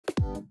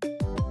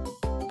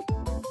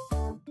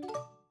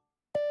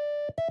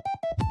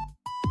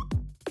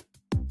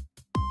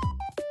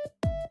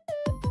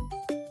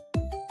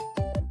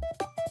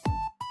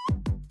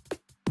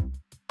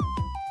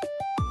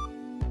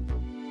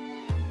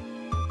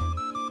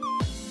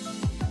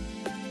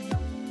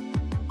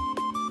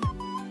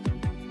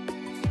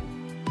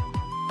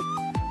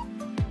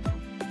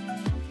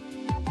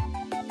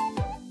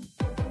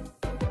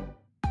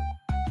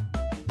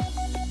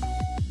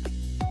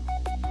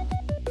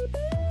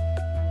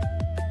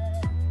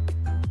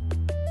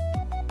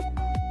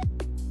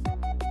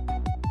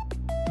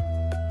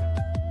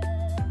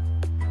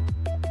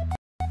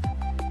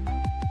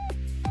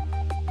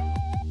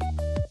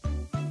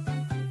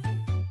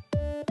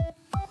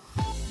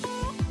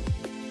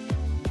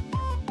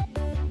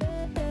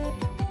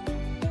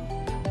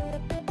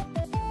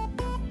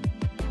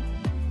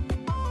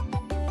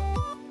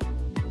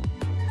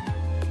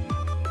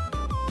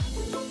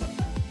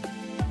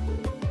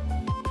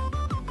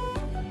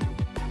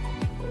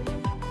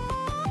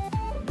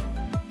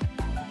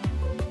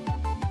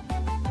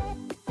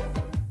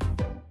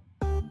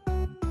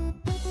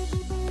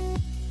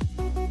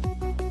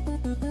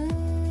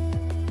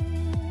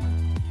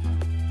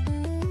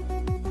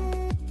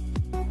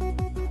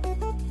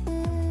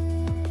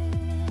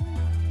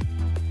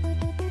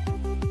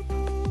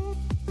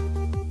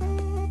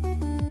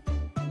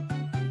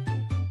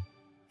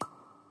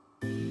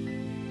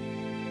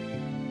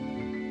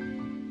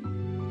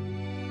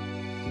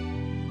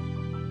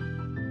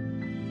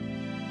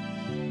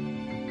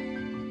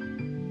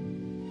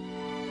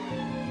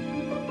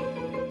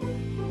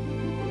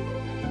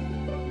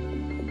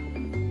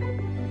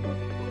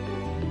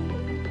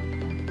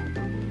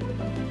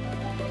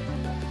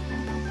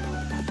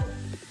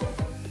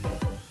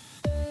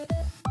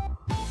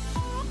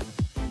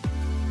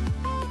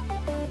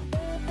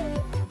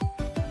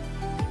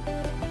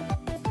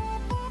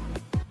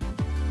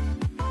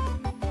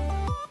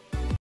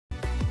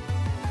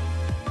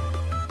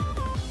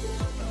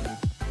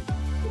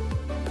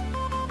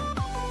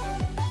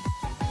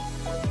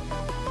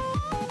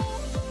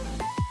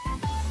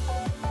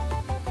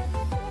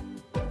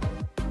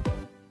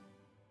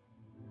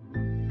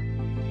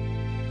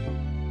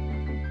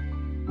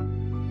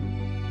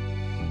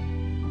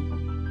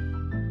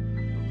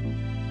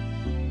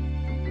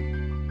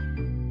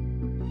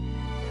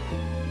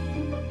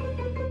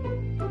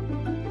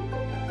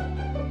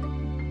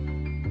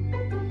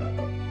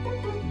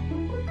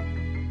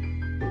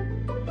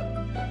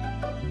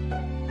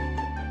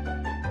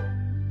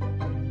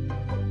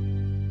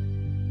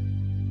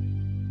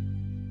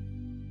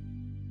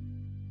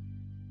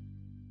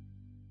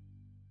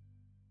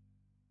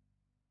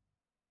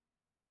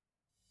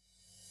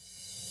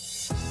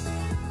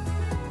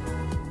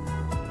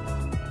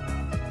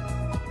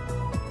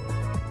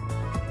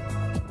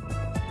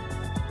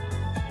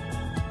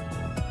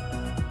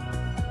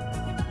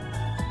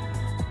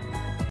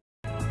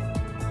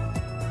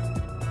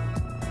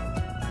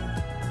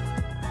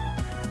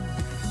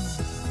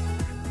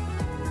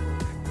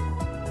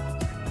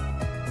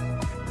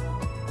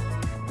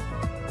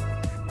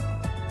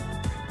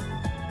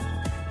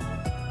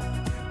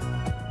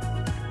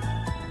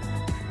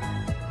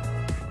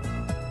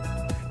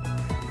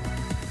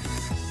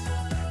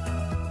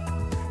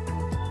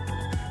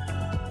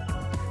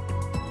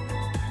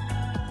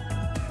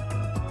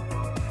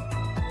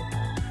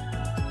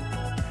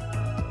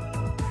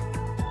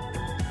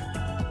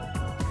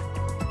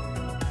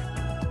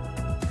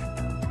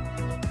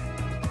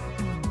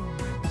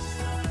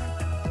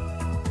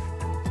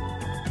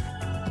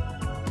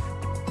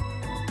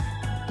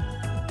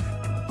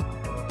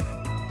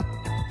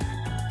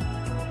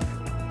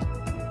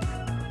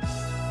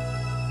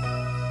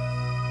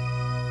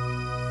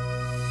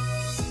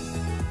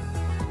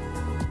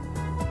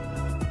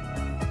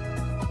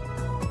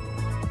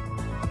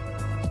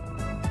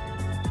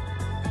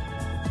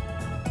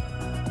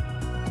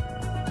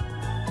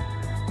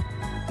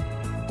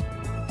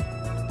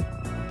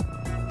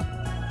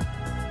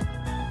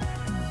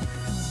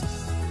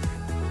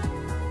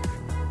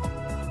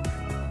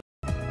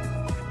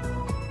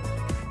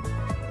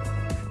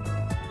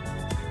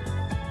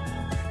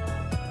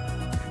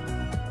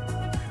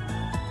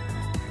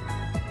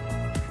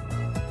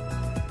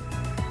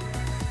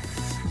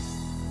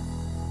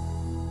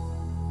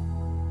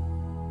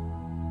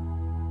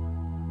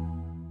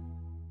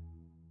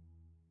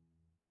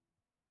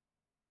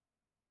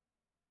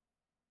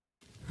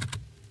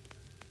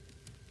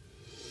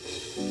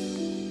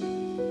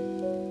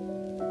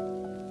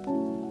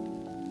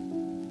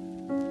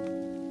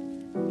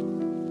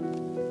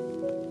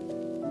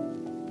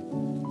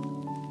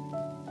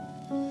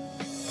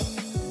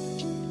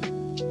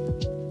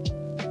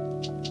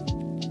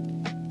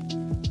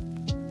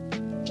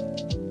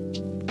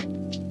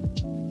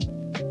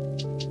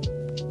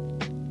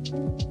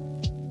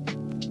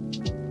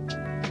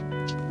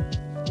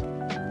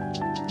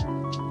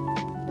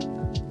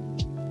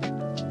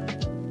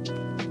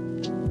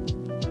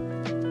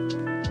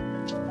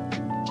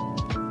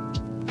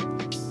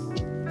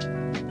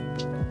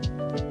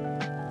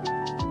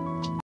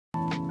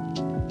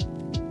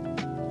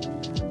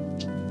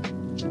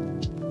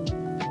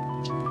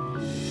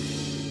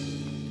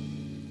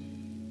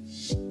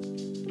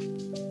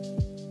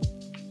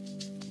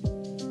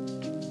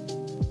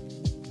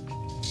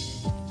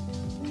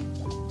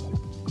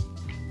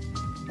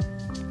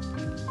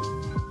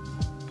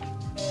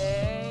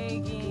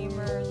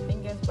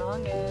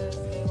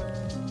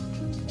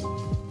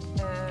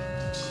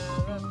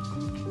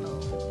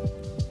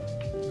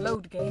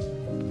Load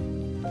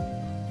game.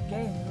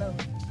 Game load.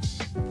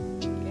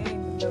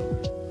 Game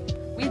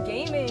load. We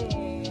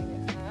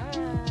gaming.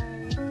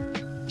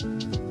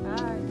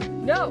 Hi.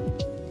 No!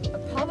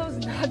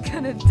 Apollo's not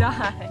gonna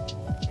die.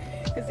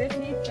 Because if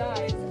he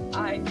dies,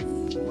 I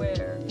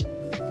swear,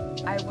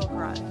 I will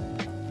cry.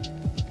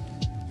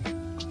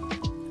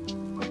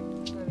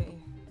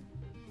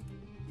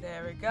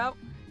 There we go.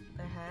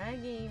 The hi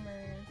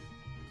gamers.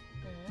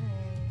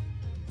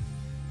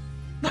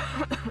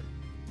 Hi.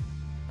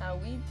 How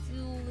we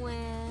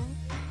doing?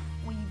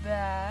 We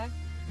back.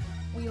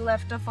 We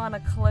left off on a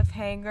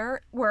cliffhanger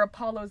where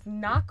Apollo's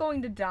not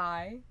going to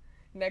die.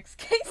 Next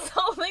case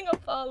solving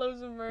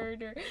Apollo's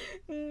murder.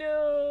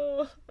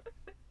 No.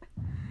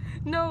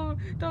 No,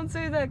 don't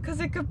say that,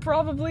 because it could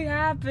probably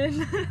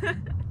happen.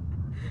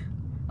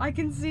 I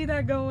can see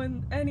that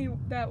going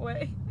that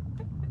way.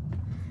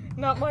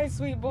 Not my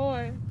sweet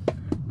boy.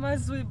 My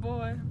sweet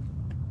boy.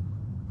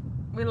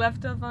 We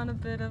left off on a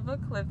bit of a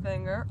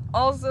cliffhanger.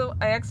 Also,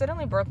 I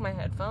accidentally broke my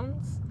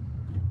headphones.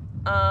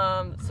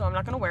 So I'm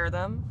not gonna wear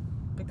them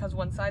because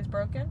one side's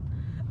broken.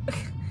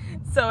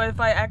 So if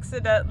I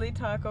accidentally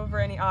talk over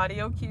any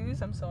audio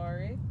cues, I'm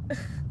sorry.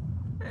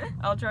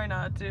 I'll try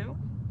not to.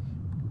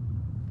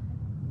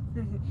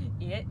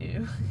 Yeah.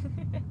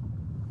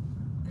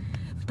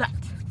 But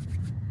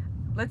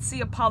let's see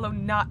Apollo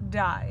not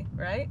die,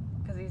 right?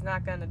 Because he's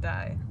not gonna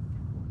die.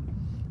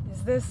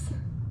 Is this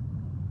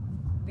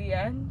the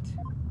end?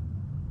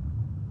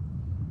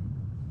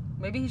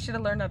 Maybe he should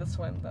have learned how to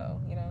swim,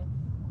 though, you know?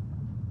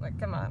 Like,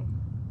 come on.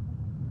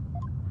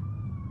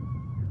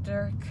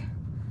 Dirk.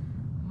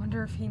 I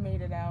wonder if he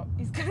made it out.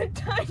 He's gonna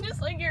die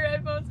just like your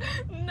headphones.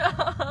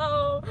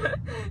 No!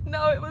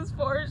 No, it was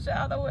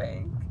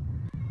foreshadowing.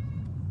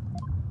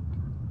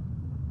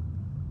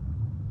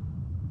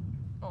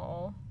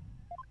 Oh.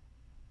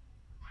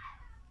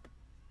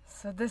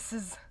 So this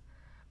is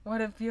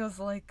what it feels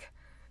like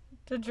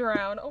to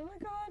drown. Oh my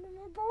god,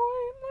 my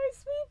boy, my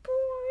sweet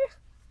boy.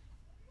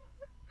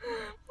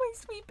 My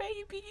sweet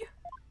baby.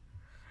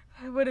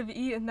 I would have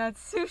eaten that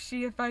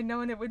sushi if I'd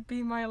known it would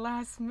be my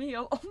last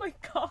meal. Oh my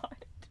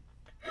god.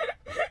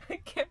 I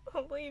can't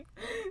believe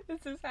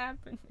this is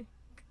happening.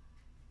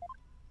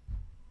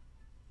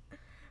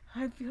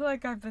 I feel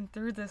like I've been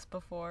through this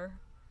before.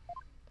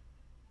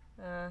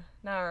 Now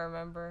I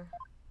remember.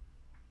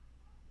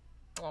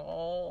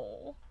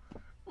 Oh,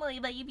 my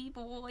baby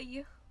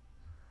boy.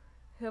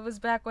 It was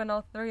back when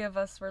all three of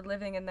us were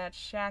living in that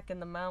shack in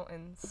the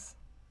mountains.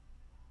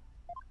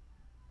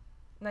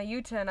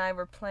 Nayuta and I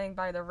were playing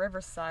by the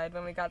riverside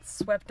when we got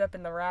swept up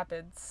in the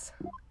rapids.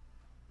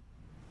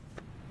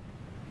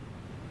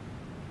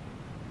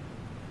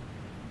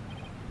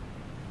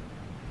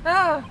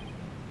 Ah!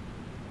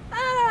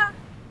 Ah!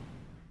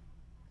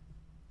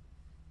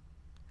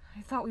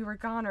 I thought we were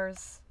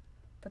goners,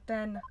 but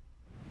then...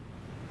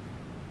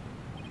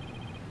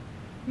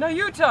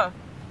 Nayuta!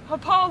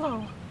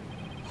 Apollo!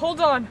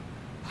 Hold on!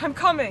 I'm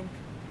coming!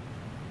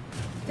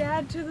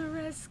 Dad to the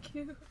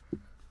rescue!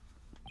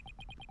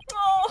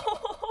 Oh!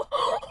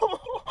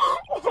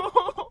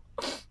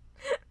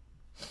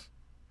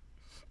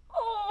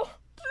 Oh!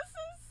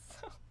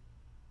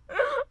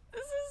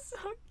 This is so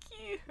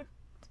cute!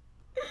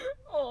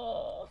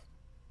 Oh!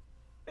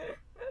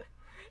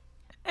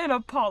 And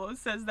Apollo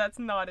says that's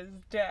not his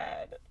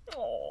dad.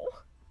 Oh.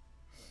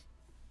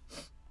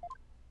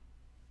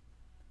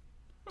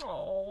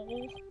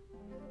 Oh.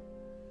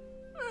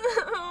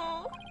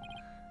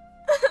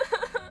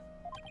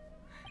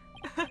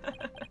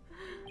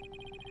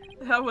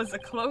 That was a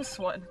close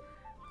one.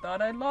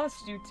 Thought I'd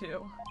lost you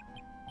two.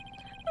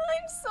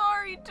 I'm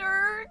sorry,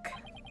 Dirk.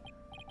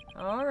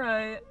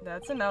 Alright,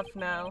 that's enough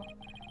now.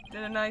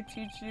 Didn't I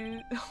teach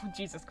you? Oh,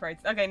 Jesus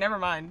Christ. Okay, never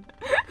mind.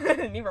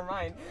 Never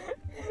mind.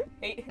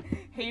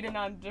 Hating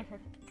on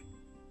Dirk.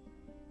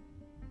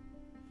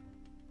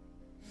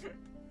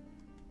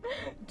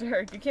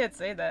 Dirk, you can't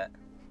say that.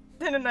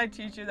 Didn't I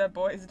teach you that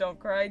boys don't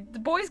cry? The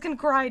boys can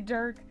cry,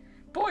 Dirk.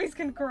 Boys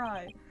can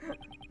cry.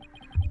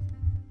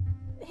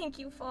 Thank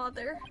you,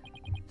 Father.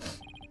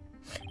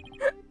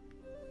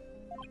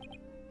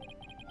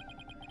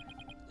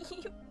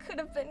 You could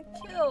have been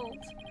killed,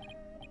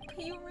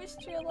 but you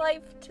risked your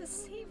life to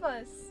save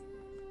us.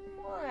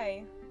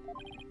 Why?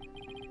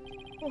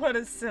 What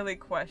a silly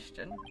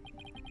question.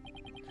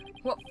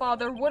 What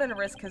father wouldn't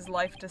risk his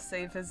life to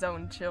save his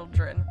own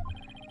children?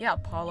 Yeah,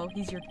 Apollo,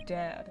 he's your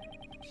dad.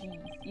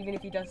 Jeez, even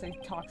if he does say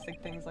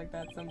toxic things like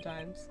that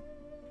sometimes.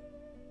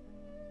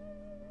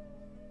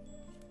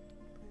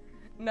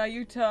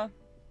 Nayuta,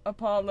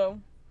 Apollo,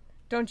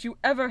 don't you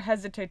ever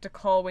hesitate to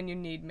call when you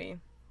need me.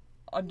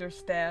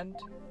 Understand?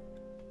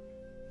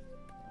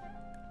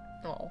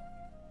 Oh.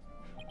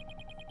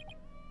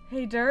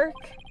 Hey, Dirk.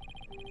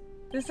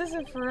 This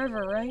isn't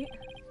forever, right?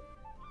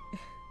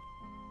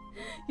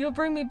 You'll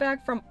bring me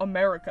back from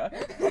America.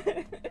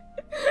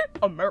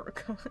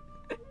 America.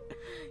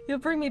 You'll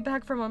bring me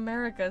back from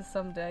America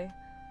someday,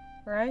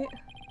 right?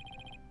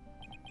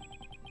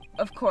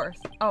 Of course.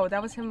 Oh,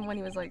 that was him when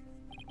he was like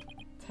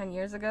 10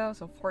 years ago,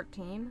 so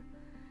 14.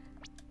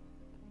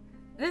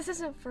 This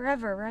isn't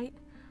forever, right?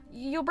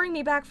 You'll bring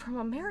me back from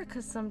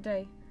America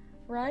someday,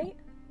 right?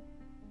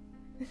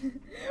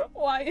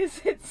 Why is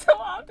it so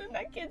often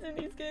that kids in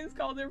these games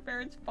call their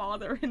parents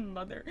father and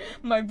mother?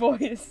 My boy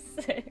is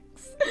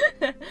 6.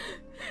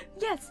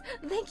 Yes,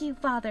 thank you,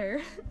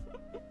 father.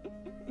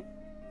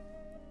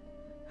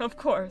 Of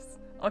course.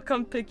 I'll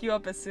come pick you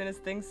up as soon as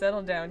things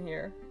settle down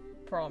here.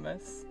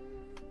 Promise.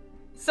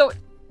 So,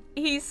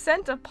 he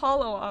sent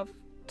Apollo off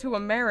to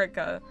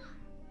America,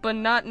 but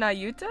not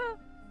Nayuta?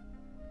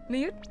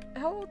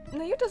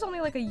 Nayuta's only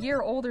like a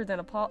year older than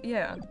Apollo.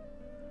 Yeah.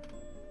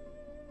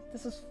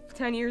 This was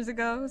 10 years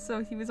ago,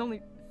 so he was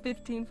only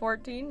 15,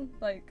 14.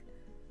 Like,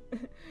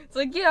 it's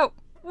like, yeah,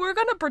 we're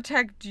gonna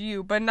protect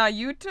you, but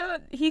Nayuta,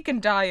 he can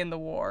die in the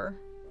war.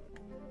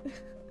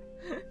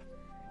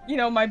 You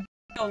know, my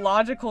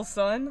biological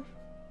son.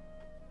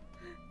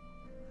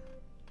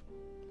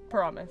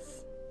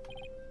 Promise.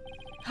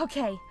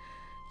 Okay,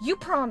 you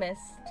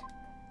promised.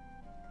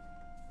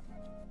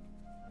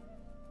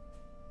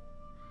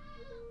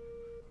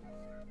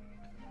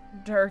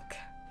 Dirk,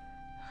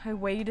 I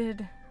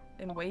waited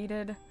and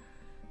waited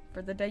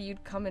for the day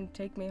you'd come and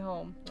take me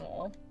home.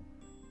 Aw.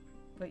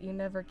 But you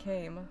never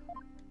came.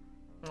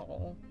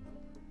 Aw.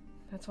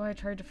 That's why I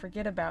tried to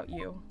forget about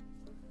you.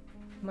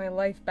 My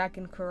life back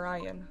in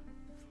Korean.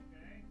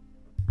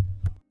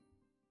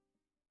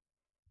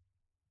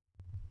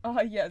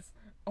 Ah, yes.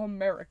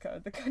 America,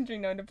 the country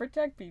known to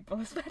protect people,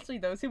 especially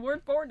those who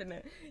weren't born in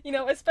it. You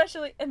know,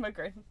 especially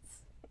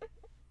immigrants.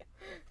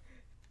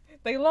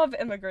 They love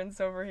immigrants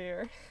over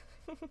here.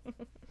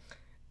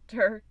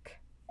 Dirk.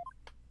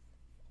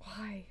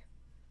 Why?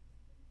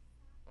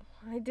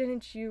 Why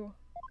didn't you?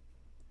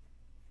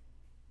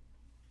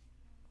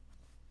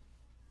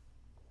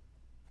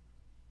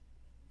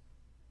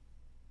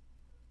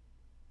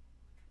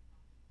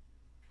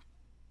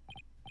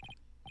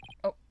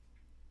 Oh.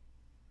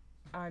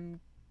 I'm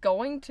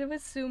going to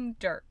assume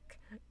Dirk.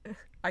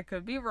 I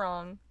could be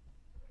wrong,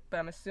 but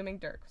I'm assuming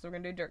Dirk, so we're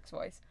gonna do Dirk's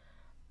voice.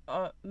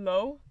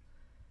 Lo?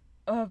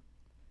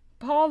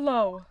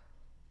 Paulo.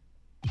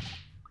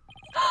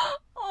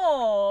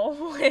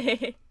 Oh,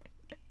 wait.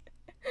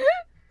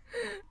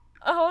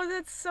 Oh,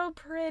 that's so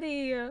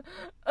pretty.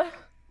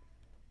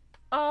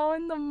 Oh,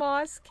 in the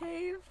moss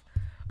cave.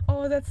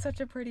 Oh, that's such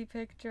a pretty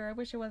picture. I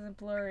wish it wasn't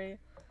blurry.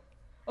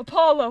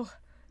 Apollo,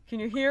 can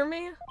you hear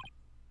me?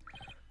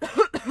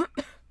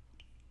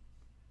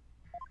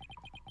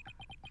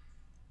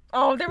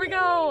 Oh, there we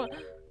go.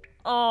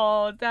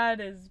 Oh, that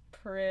is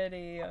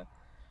pretty.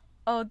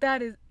 Oh,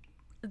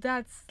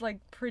 that's like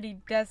pretty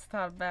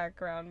desktop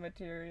background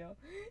material.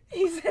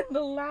 He's in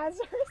the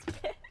Lazarus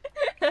pit.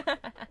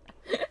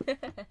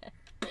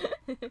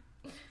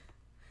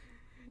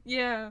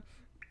 Yeah.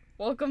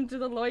 Welcome to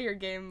the lawyer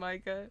game,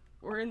 Micah.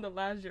 We're in the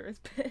Lazarus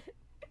pit.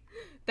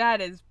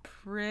 That is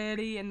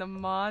pretty in the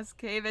moss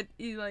cave.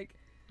 You like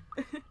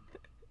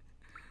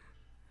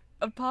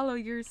Apollo,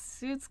 your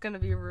suit's gonna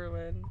be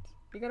ruined.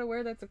 You gotta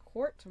wear that to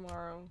court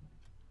tomorrow.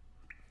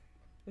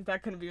 Is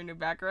that gonna be your new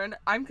background?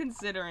 I'm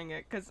considering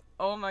it, cause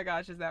oh my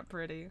gosh, is that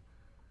pretty.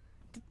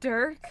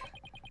 Dirk?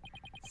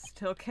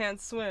 Still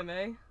can't swim,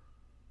 eh?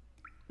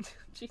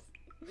 Jeez.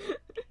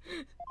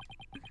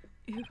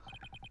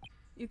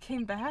 You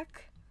came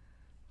back?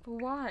 But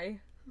why?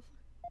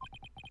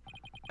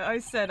 I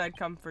said I'd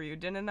come for you,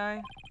 didn't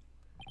I?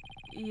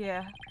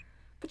 Yeah.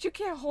 But you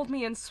can't hold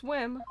me and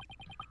swim.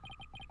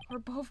 We're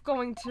both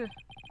going to...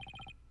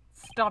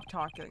 Stop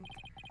talking.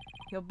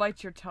 You'll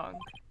bite your tongue.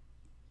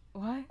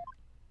 What?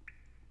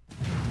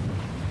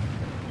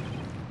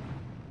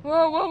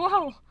 Whoa, whoa,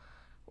 whoa!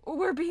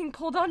 We're being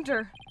pulled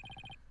under.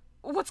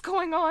 What's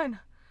going on?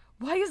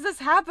 Why is this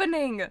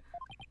happening?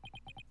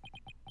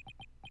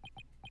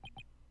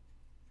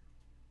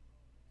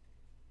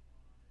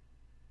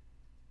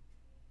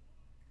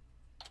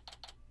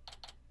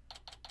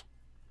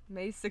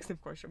 May 6th,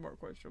 question mark,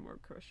 question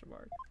mark, question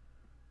mark.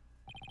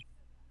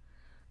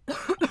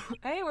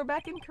 Hey, we're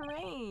back in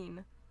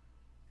Korean.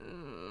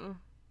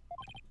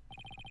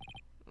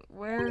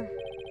 Where?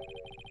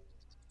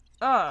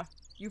 Ah,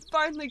 you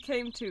finally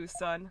came to,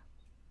 son.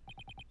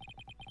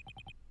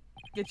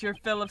 Get your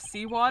fill of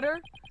seawater?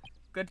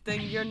 Good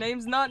thing your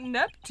name's not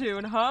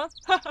Neptune, huh?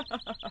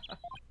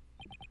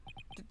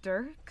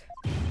 Dirk?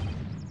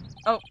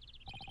 Oh,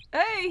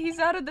 Hey, he's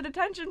out of the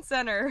detention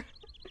center.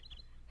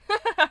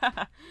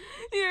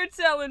 You're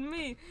telling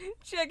me.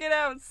 Check it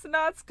out,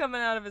 snot's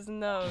coming out of his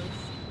nose.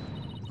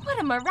 What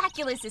a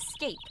miraculous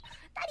escape.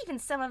 Not even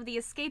some of the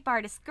escape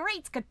artist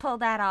greats could pull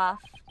that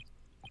off.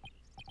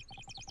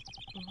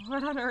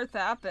 What on earth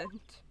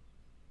happened?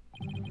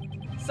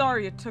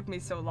 Sorry it took me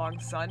so long,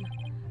 son.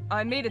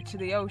 I made it to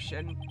the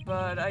ocean,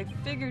 but I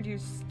figured you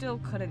still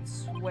couldn't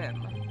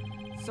swim.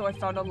 So I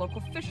found a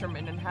local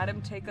fisherman and had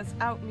him take us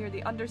out near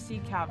the undersea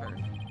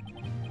cavern.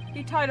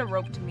 He tied a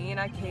rope to me and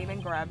I came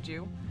and grabbed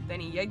you. Then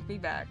he yanked me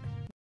back.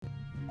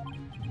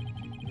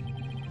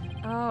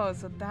 Oh,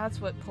 so that's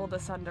what pulled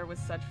us under with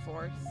such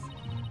force.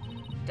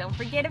 Don't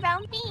forget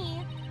about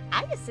me.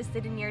 I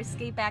assisted in your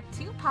escape act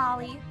too,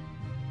 Polly.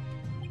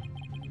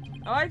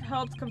 I've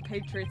helped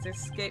compatriots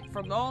escape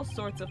from all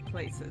sorts of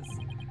places.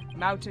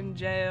 Mountain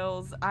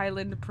jails,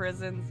 island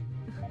prisons.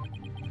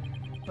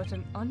 But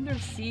an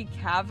undersea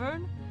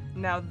cavern?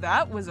 Now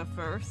that was a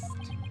first.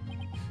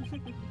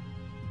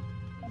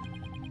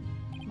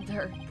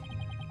 Dirk,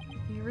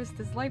 he risked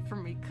his life for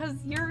me, 'cause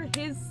you're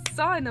his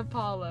son,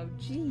 Apollo.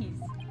 Jeez.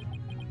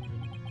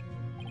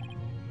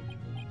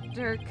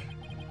 Dirk,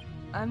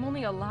 I'm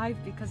only alive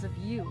because of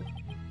you.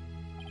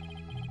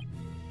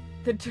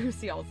 The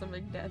Ducey also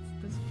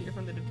McDeaths disappear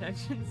from the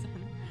detention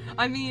center.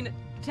 I mean,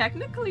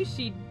 technically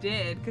she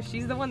did, because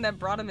she's the one that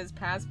brought him his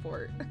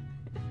passport.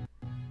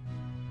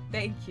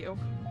 Thank you.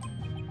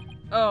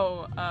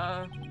 Oh,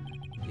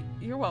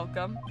 you're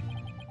welcome.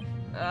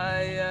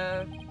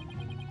 I,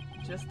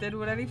 just did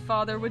what any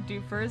father would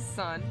do for his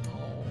son.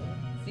 Oh,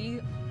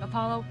 see,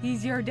 Apollo,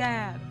 he's your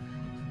dad.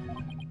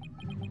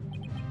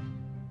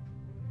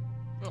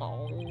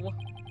 Oh,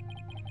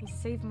 he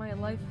saved my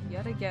life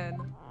yet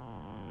again.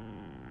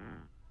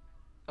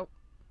 Oh.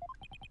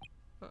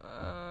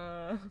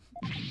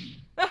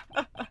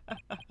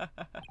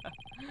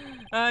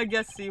 I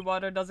guess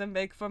seawater doesn't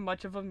make for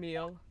much of a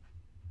meal.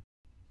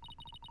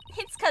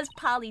 It's 'cause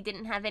Polly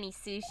didn't have any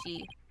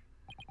sushi.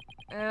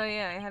 Oh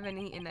yeah, I haven't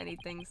eaten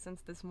anything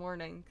since this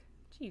morning.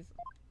 Jeez.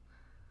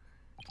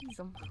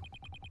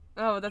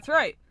 Oh, that's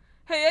right.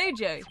 Hey,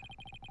 AJ!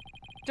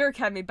 Dirk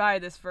had me buy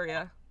this for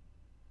you.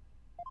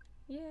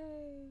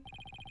 Yay.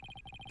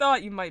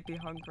 Thought you might be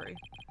hungry.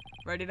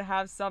 Ready to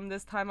have some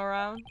this time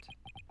around?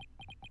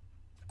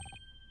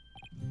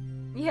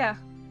 Yeah,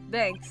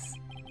 thanks.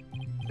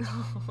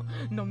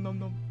 Nom nom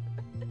nom.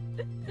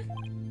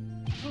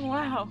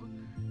 Wow,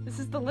 this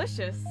is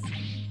delicious.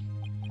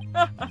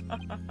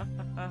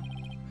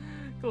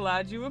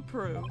 Glad you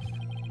approve.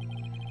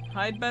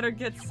 I'd better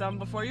get some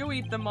before you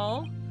eat them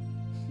all.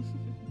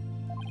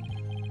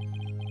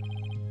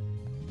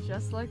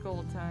 Just like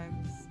old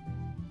times.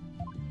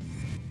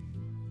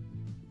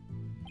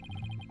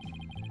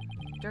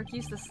 Dirk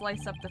used to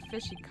slice up the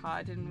fish he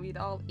caught and we'd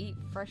all eat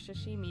fresh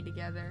sashimi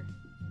together.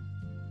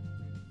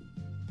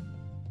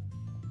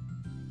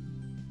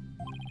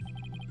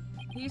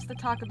 He used to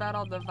talk about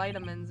all the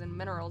vitamins and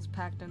minerals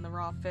packed in the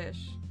raw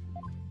fish.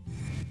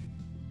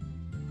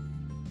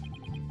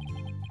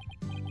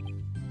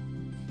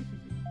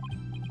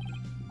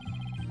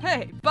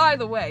 Hey, by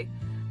the way,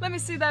 let me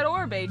see that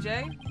orb,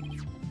 AJ.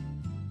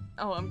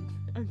 Oh,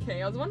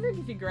 okay. I was wondering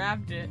if he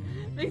grabbed it.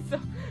 It'd be so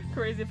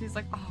crazy if he's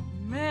like, oh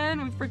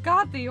man, we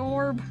forgot the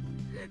orb.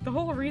 The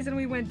whole reason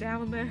we went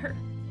down there.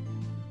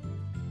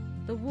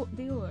 The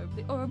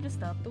orb to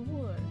stop the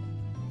war.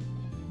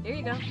 Here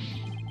you go.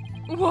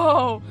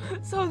 Whoa,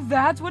 so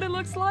that's what it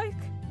looks like?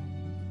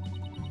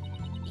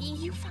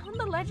 You found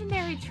the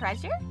legendary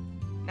treasure?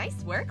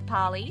 Nice work,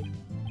 Polly.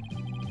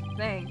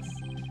 Thanks.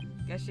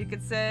 Guess you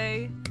could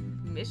say,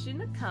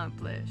 mission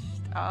accomplished.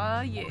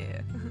 Ah,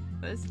 yeah.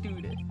 Let's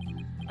do this.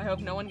 I hope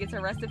no one gets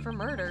arrested for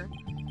murder.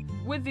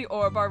 With the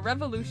orb, our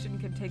revolution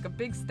can take a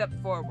big step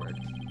forward.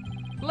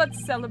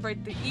 Let's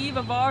celebrate the eve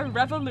of our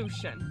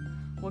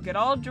revolution. We'll get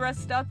all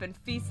dressed up and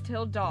feast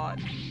till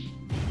dawn.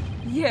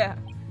 Yeah,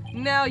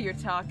 now you're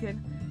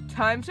talking.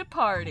 Time to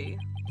party.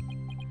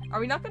 Are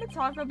we not going to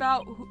talk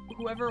about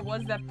whoever it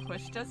was that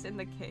pushed us in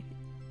the cave?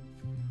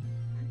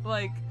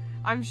 Like,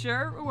 I'm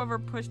sure whoever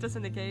pushed us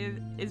in the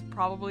cave is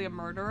probably a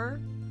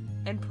murderer,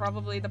 and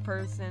probably the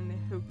person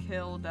who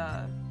killed,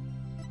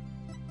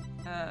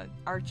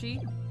 Archie.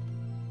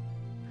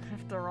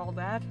 After all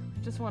that,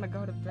 I just want to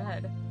go to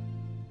bed.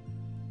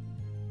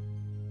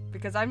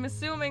 Because I'm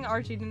assuming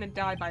Archie didn't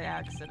die by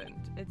accident.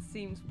 It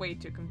seems way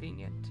too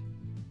convenient.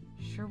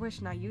 Sure wish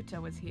Nayuta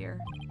was here.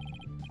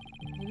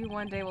 Maybe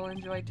one day we'll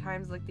enjoy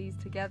times like these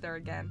together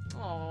again.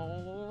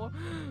 Oh,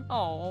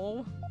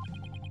 oh.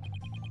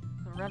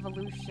 The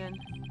revolution.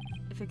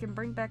 If it can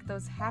bring back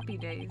those happy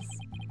days,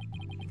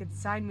 you can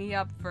sign me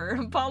up for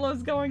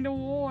Apollo's going to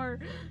war.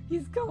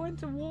 He's going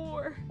to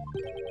war.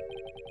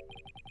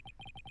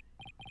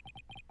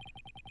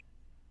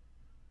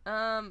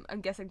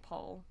 I'm guessing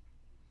Paul.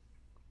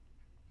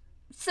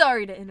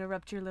 Sorry to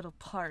interrupt your little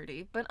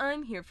party, but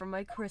I'm here for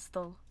my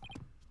crystal.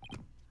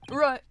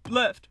 Right,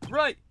 left,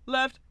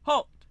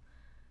 halt.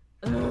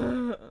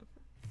 Ugh.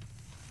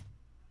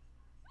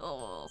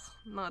 Oh,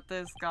 not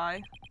this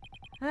guy.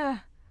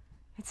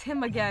 It's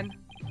him again.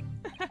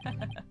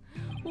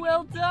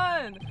 Well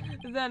done!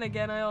 Then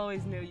again, I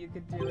always knew you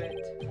could do it.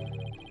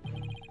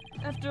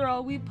 After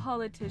all, we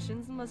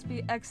politicians must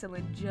be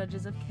excellent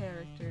judges of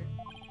character.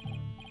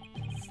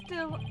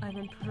 Still, I'm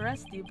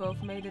impressed you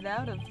both made it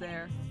out of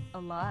there,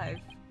 alive.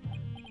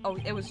 Oh,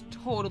 it was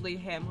totally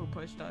him who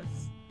pushed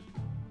us.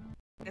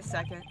 Wait a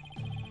second.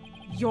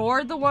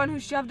 You're the one who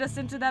shoved us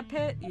into that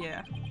pit?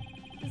 Yeah.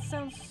 It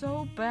sounds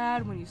so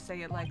bad when you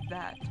say it like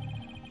that.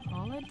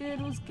 All I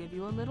did was give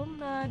you a little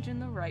nudge in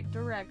the right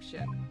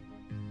direction.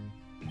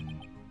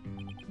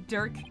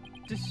 Dirk,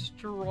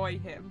 destroy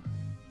him.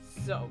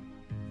 So,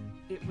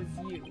 it was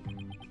you.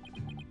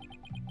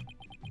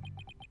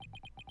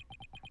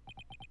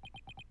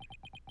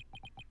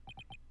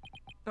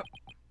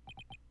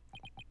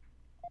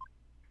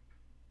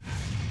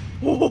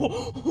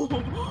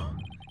 Oh.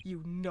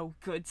 You no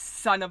good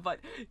son of a...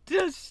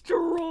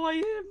 Destroy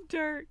him,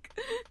 Dirk!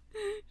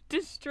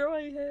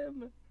 Destroy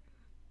him!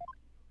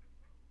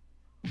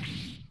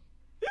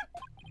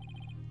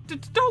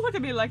 Don't look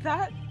at me like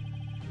that!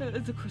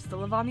 The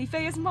crystal of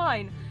Amife is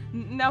mine!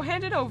 Now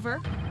hand it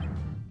over!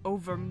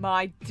 Over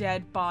my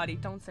dead body.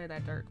 Don't say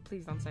that, Dirk.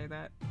 Please don't say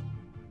that.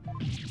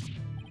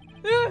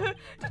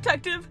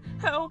 Detective,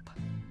 help!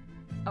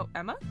 Oh,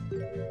 Emma?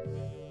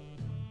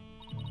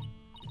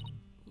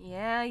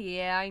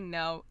 Yeah, I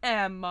know.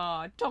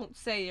 Emma, don't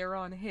say you're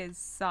on his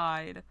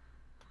side.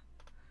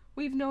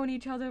 We've known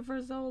each other for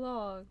so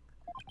long.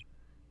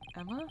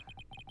 Emma?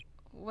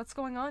 What's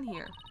going on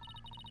here?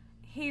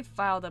 He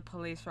filed a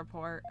police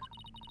report.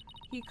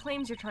 He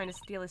claims you're trying to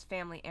steal his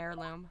family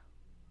heirloom.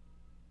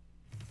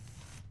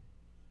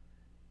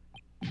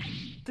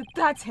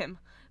 That's him!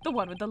 The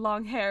one with the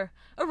long hair.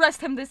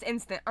 Arrest him this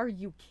instant. Are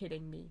you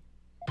kidding me?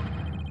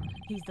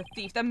 He's the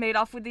thief that made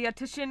off with the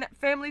Attition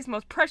family's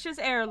most precious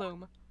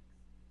heirloom.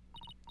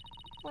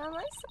 Well,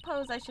 I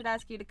suppose I should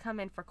ask you to come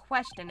in for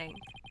questioning.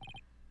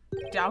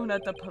 Down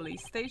at the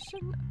police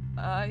station?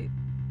 I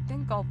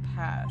think I'll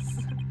pass.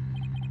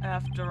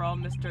 After all,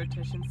 Mr.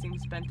 Attition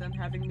seems bent on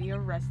having me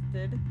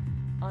arrested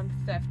on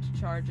theft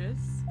charges.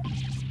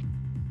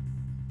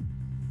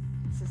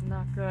 This is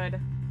not good.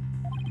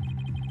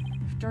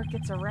 If Dirk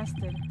gets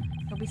arrested,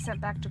 he'll be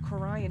sent back to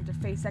Korian to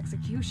face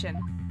execution.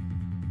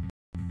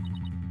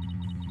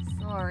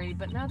 Sorry,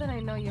 but now that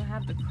I know you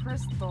have the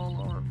crystal,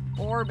 or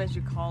orb as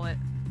you call it,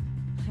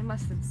 I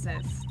must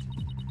insist.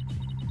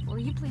 Will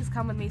you please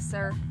come with me,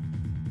 sir?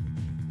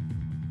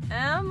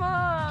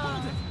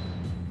 Emma!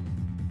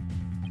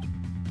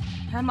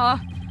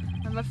 Emma,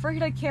 I'm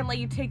afraid I can't let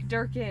you take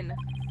Dirk in.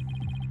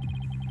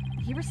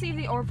 He received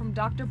the orb from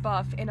Dr.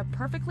 Buff in a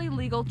perfectly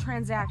legal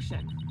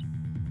transaction.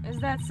 Is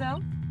that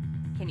so?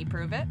 Can you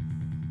prove it?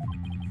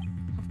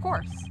 Of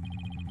course.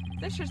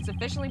 This should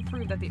sufficiently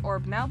prove that the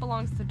orb now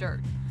belongs to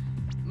Dirk.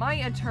 My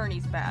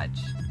attorney's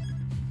badge.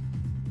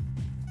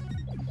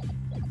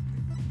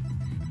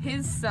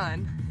 His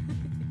son.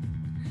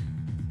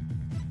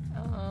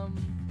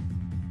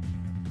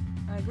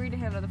 I agree to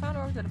hand over the found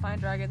orb to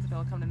Defiant Dragons if it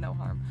will come to no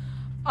harm.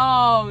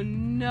 Oh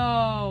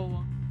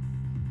no!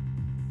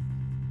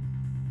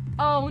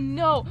 Oh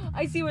no!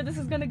 I see where this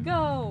is gonna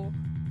go!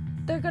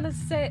 They're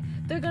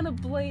gonna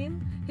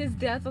blame his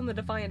death on the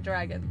Defiant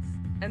Dragons.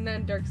 And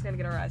then Dirk's gonna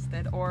get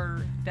arrested,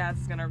 or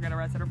Dad's gonna get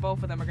arrested, or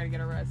both of them are gonna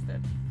get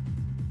arrested.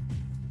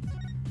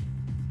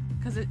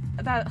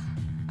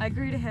 I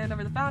agree to hand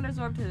over the Founder's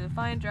Orb to the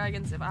Defiant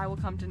Dragons if I will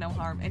come to no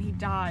harm, and he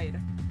died.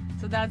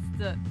 So that's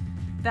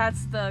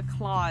the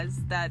clause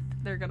that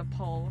they're gonna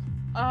pull.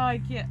 Oh,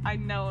 I can't. I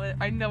know it.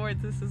 I know where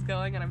this is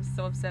going, and I'm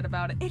so upset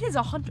about it. It is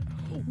 100.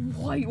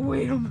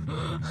 Wait a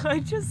minute. I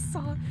just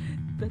saw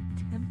the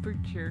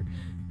temperature.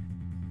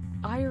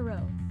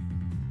 IRL.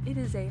 It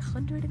is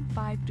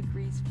 105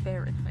 degrees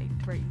Fahrenheit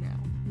right now.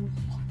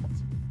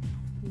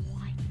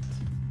 What?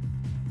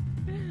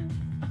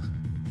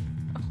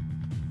 Oh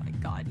my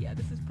god, yeah,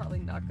 this is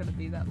probably not gonna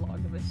be that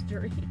long of a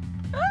story.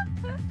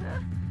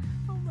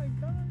 Oh my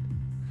god.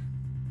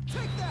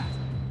 Take that!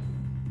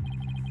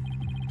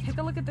 Take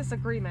a look at this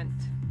agreement.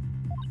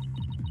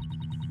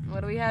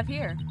 What do we have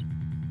here?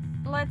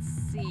 Let's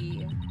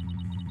see.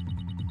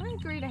 I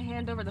agree to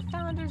hand over the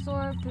Founder's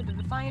Orb to the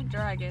Defiant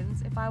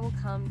Dragons if I will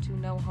come to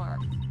no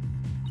harm.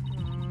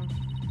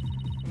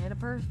 It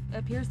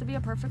appears to be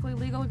a perfectly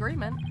legal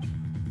agreement.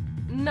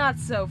 Not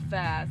so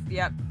fast.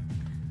 Yep.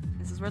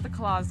 This is where the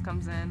clause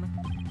comes in.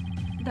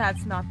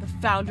 That's not the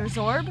Founder's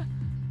Orb.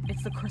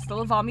 It's the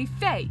Crystal of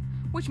Amife,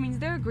 which means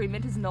their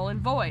agreement is null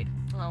and void.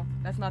 Oh,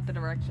 that's not the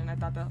direction I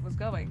thought that was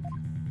going.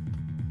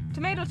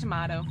 Tomato,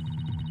 tomato.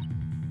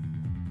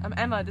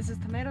 Emma, this is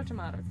tomato,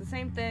 tomato. It's the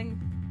same thing.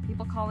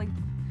 People calling...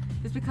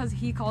 Just because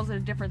he calls it a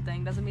different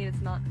thing doesn't mean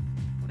it's not...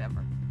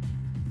 Whatever.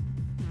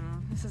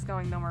 This is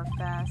going nowhere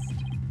fast.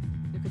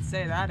 You could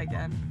say that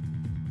again.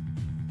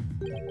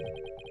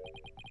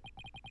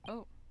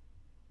 Oh.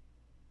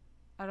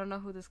 I don't know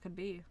who this could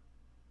be.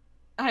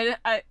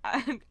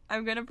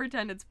 I'm gonna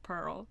pretend it's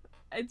Pearl.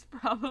 It's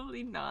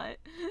probably not.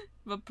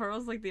 But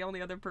Pearl's like the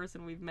only other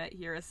person we've met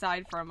here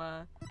aside from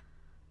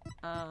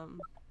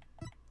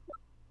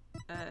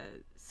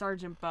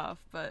Sergeant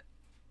Buff, but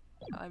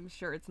I'm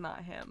sure it's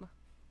not him.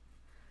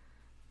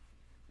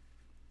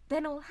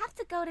 Then we'll have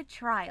to go to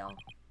trial.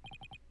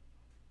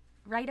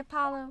 Right,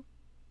 Apollo?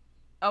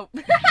 Oh.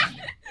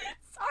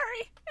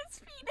 Sorry, it's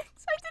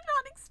Phoenix. I did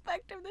not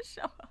expect him to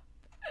show up.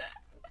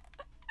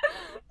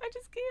 I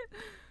just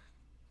can't.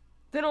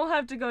 Then we'll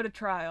have to go to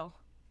trial.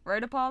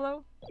 Right,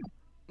 Apollo?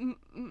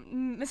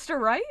 Mr.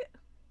 Wright?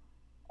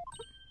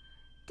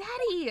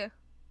 Daddy!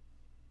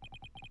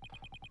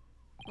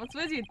 What's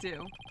with you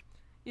two?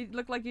 You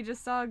look like you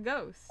just saw a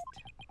ghost.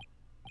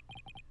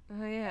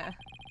 Oh, yeah.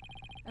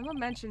 Emma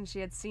mentioned she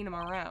had seen him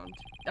around.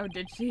 Oh,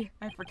 did she?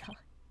 I forgot.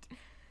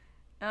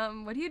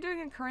 What are you doing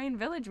in Crane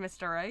Village,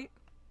 Mr. Wright?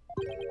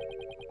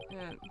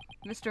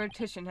 Mr.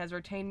 Titian has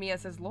retained me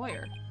as his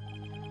lawyer.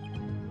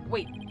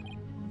 Wait,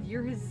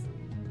 you're his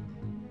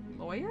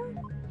lawyer?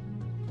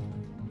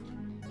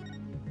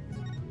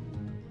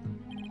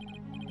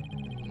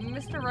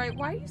 Mr. Wright,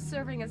 why are you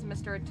serving as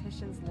Mr.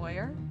 Titian's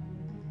lawyer?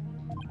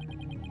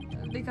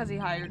 Because he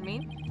hired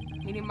me,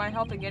 needing my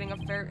help in getting a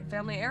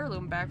family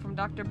heirloom back from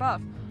Dr.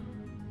 Buff.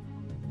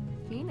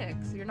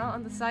 Phoenix, you're not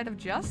on the side of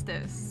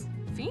justice.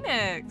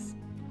 Phoenix!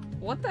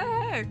 What the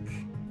heck?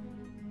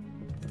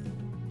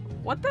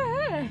 What the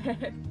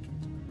heck?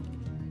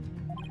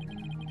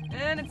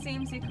 And it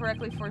seems he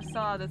correctly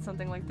foresaw that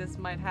something like this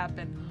might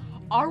happen.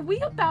 Are we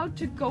about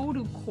to go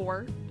to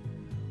court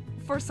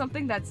for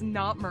something that's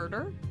not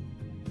murder?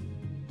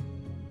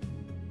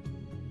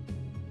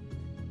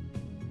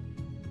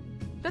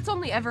 That's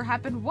only ever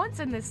happened once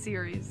in this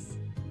series.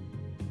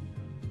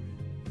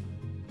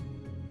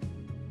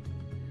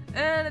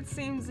 And it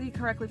seems he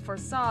correctly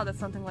foresaw that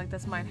something like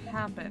this might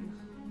happen.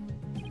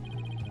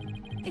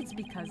 It's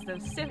because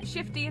those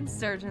shifty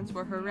insurgents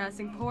were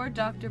harassing poor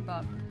Dr.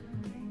 Buff.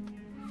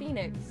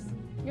 Phoenix,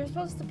 you're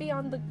supposed to be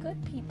on the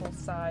good people's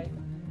side.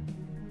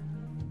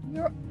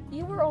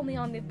 You were only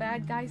on the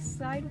bad guy's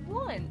side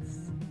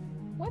once.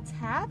 What's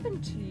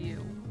happened to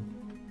you?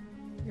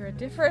 You're a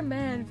different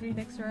man,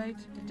 Phoenix, right?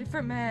 A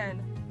different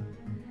man.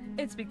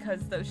 It's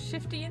because those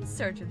shifty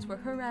insurgents were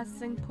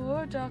harassing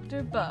poor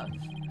Dr. Buff.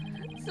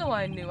 So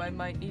I knew I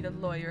might need a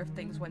lawyer if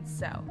things went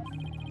south.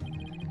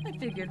 I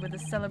figured with a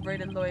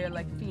celebrated lawyer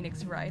like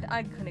Phoenix Wright,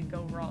 I couldn't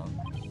go wrong.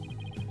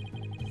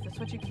 Is this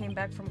what you came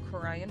back from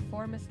Korean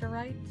for, Mr.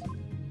 Wright?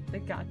 They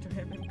got to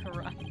him in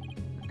Korean.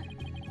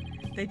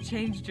 They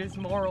changed his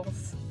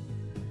morals.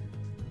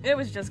 It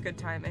was just good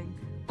timing.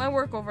 My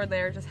work over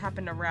there just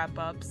happened to wrap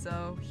up,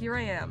 so here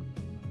I am.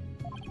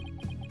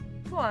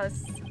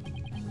 Plus,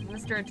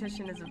 Mr.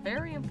 Titian is a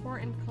very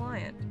important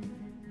client.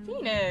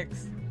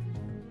 Phoenix!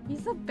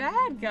 He's a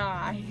bad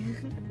guy.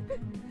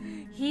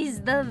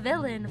 He's the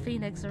villain,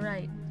 Phoenix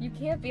Wright. You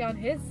can't be on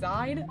his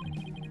side.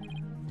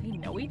 They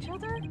know each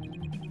other?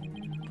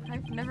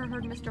 I've never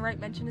heard Mr. Wright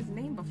mention his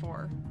name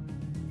before.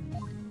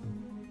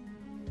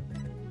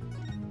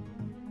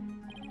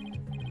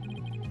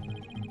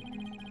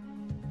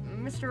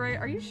 Mr. Wright,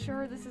 are you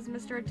sure this is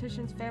Mr.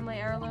 Titian's family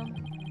heirloom?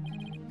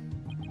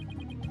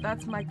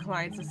 That's my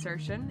client's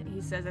assertion.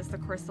 He says it's the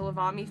crystal of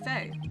Ami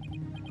Faye.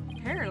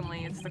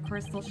 Apparently, it's the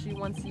crystal she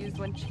once used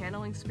when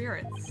channeling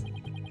spirits.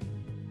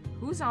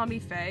 Who's Ami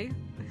Faye?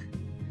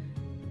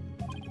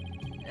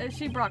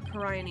 She brought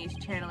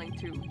Koreanese channeling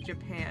to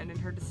Japan, and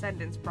her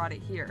descendants brought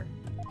it here.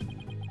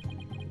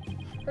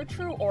 Her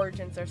true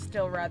origins are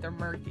still rather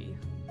murky.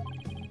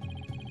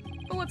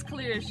 But what's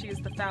clear is she is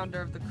the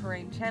founder of the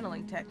Korean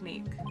channeling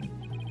technique.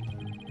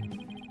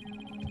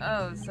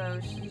 Oh,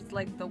 so she's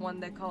like the one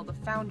they call the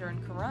founder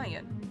in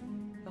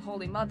Korean. The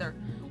Holy Mother.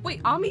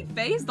 Wait, Ami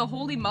Faye is the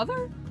Holy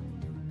Mother?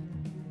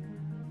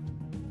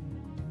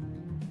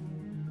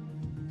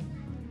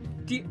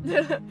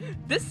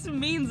 This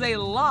means a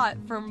lot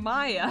for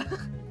Maya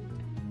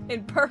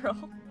and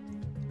Pearl,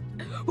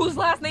 whose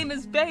last name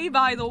is Faye,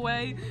 by the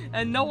way,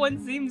 and no one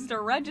seems to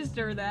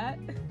register that.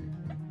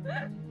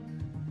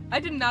 I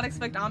did not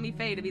expect Ami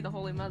Faye to be the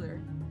Holy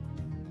Mother.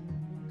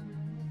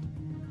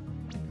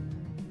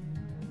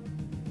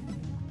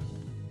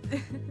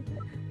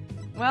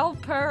 Well,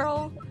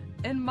 Pearl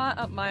and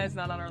Maya's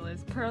not on our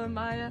list. Pearl and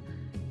Maya,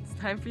 it's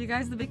time for you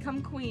guys to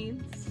become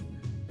queens.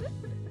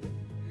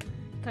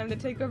 Time to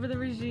take over the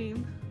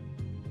regime.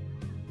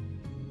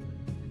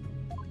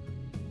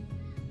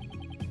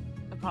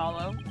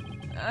 Apollo,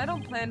 I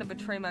don't plan to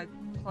betray my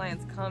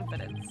client's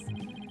confidence.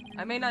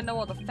 I may not know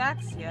all the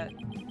facts yet,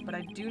 but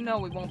I do know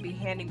we won't be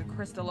handing the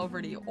crystal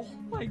over to you. Oh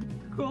my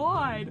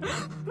god!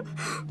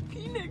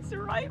 Phoenix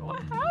Wright,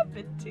 what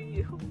happened to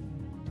you?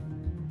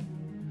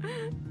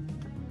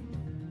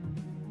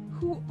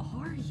 Who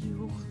are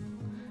you?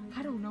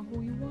 I don't know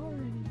who you are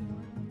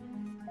anymore.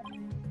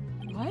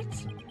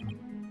 What?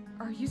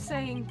 Are you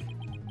saying...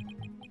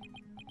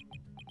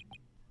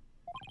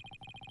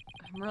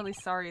 I'm really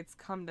sorry it's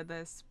come to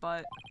this,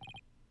 but...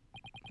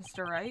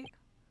 Mr. Wright?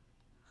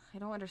 I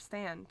don't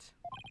understand.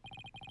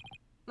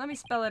 Let me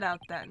spell it out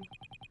then.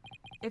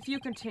 If you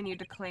continue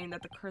to claim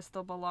that the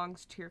crystal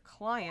belongs to your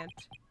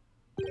client,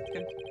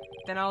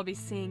 then I'll be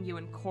seeing you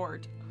in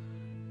court.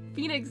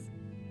 Phoenix...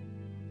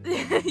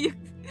 You...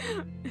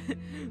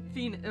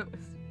 Phoenix...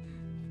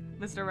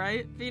 Mr.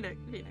 Wright? Phoenix,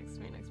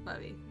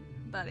 buddy.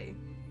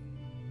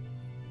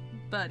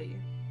 Buddy.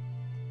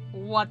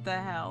 What the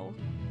hell?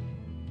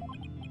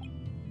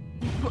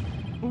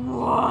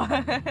 What?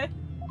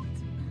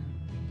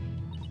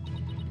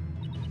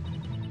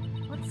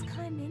 What's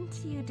gotten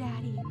into you,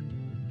 Daddy?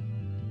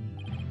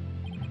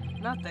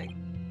 Nothing.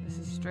 This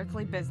is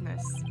strictly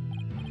business.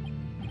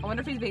 I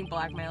wonder if he's being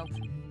blackmailed.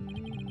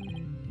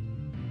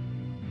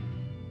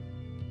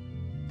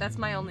 That's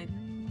my only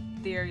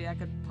theory I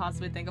could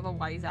possibly think of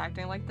why he's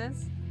acting like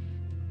this.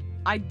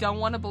 I don't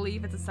want to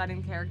believe it's a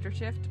sudden character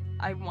shift.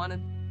 I want to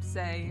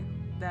say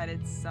that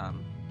it's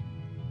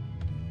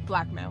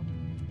blackmail.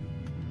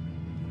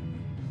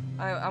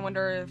 I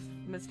wonder if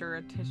Mr.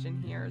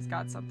 Attition here has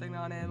got something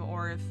on him,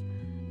 or if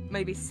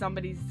maybe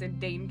somebody's in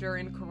danger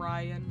in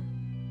Karayan.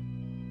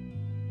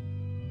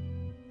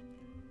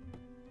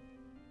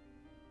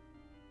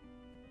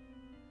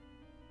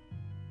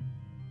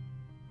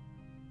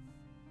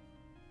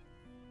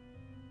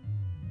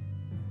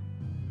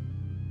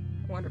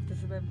 I wonder if this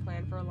has been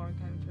planned for a long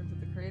time in terms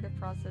of the creative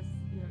process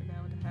you know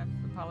now to have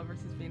Apollo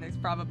versus Phoenix.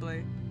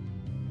 Probably.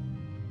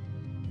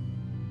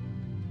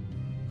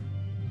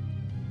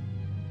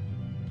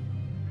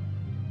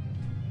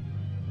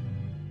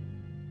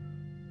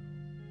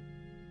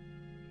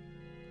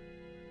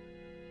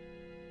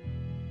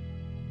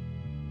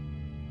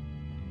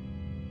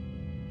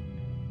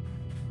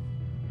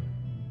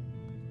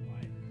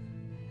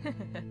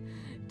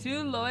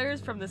 Two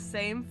lawyers from the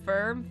same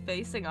firm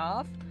facing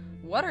off?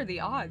 What are the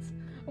odds?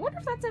 I wonder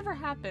if that's ever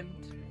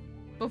happened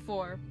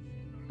before.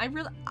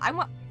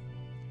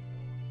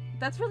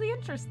 That's really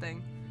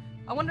interesting.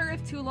 I wonder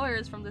if two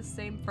lawyers from the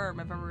same firm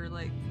have ever,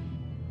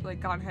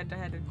 like gone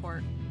head-to-head in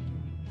court.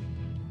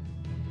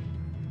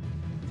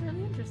 It's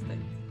really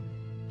interesting.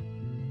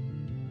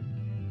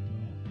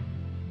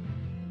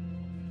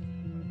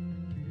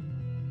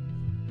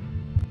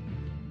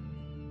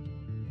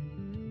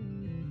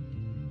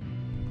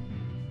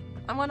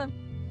 I wanna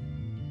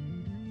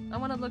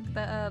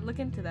look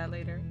into that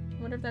later.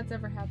 I wonder if that's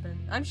ever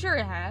happened. I'm sure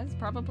it has,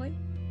 probably.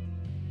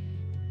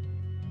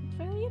 It's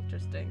very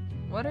interesting.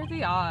 What are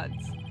the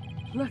odds?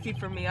 Lucky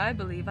for me, I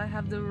believe I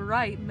have the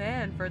right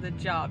man for the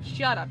job.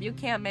 Shut up, you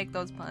can't make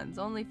those puns.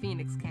 Only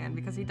Phoenix can,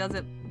 because he does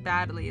it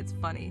badly. It's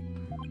funny.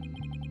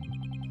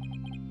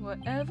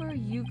 Whatever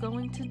you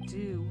going to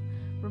do,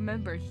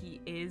 remember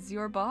he is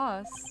your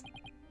boss.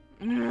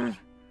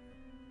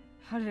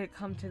 How did it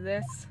come to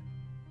this?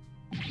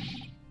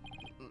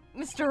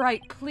 Mr.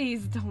 Wright,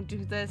 please don't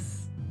do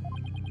this.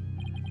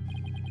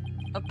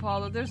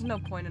 Apollo, there's no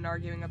point in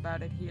arguing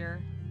about it here.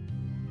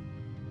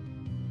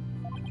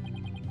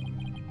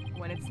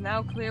 When it's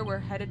now clear we're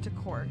headed to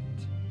court.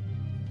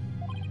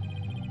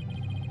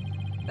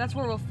 That's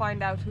where we'll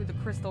find out who the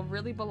crystal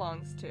really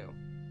belongs to.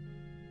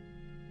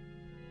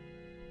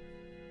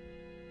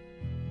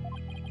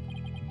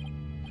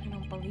 I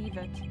don't believe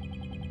it.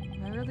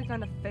 Am I really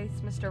gonna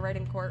face Mr. Wright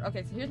in court?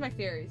 Okay, so here's my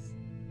theories.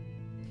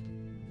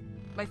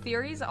 My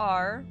theories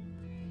are,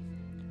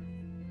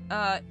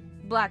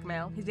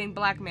 blackmail. He's being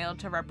blackmailed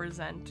to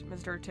represent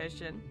Mr.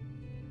 Attition.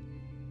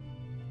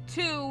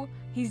 2,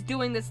 he's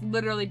doing this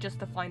literally just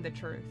to find the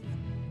truth.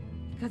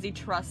 Because he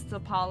trusts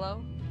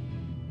Apollo,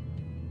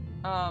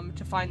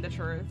 to find the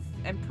truth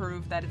and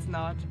prove that it's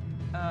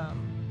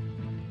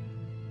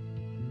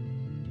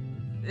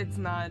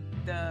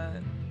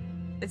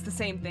the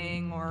same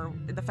thing, or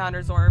the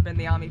Founder's Orb and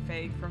the Ami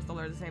fake, Crystal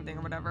are the same thing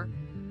or whatever.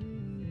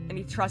 And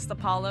he trusts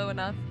Apollo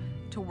enough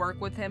to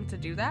work with him to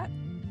do that,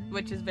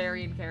 which is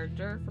very in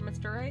character for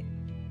Mr. Wright.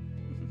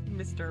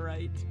 Mr.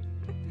 Wright.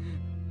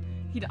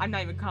 I'm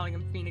not even calling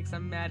him Phoenix,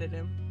 I'm mad at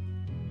him.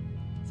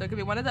 So it could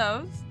be one of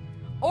those,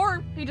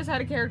 or he just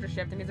had a character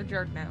shift and he's a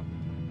jerk now.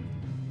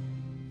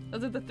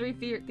 Those are the 3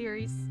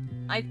 theories.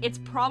 It's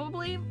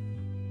probably,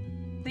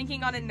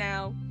 thinking on it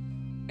now,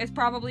 it's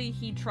probably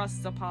he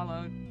trusts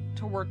Apollo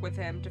to work with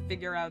him to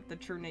figure out the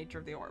true nature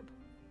of the orb.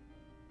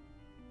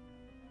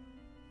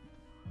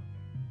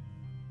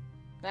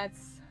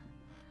 That's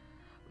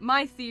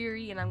my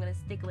theory, and I'm gonna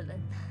stick with it.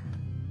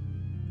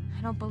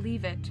 I don't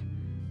believe it.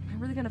 Am I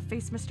really gonna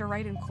face Mr.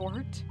 Wright in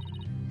court?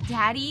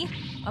 Daddy?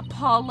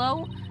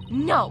 Apollo?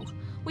 No!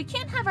 We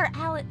can't have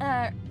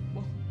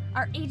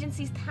our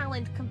agency's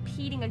talent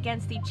competing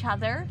against each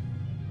other.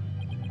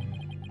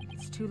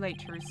 It's too late,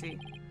 Trucy.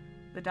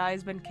 The die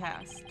has been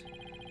cast.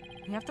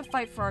 We have to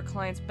fight for our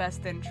client's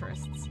best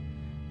interests.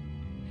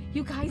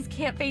 You guys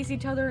can't face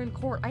each other in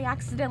court. I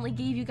accidentally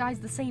gave you guys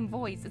the same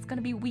voice. It's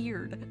gonna be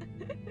weird.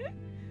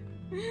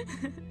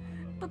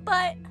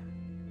 but...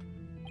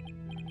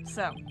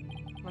 So,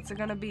 what's it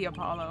gonna be,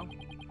 Apollo?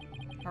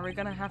 Are we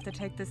gonna have to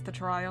take this to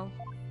trial?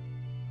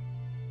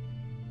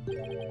 We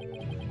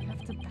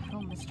have to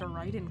battle Mr.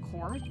 Wright in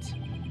court?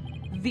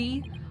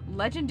 The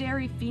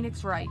legendary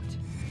Phoenix Wright,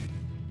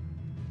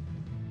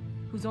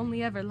 who's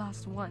only ever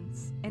lost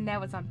once, and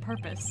now it's on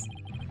purpose.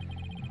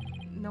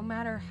 No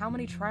matter how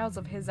many trials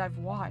of his I've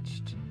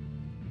watched.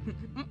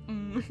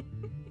 No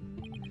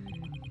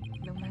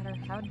matter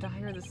how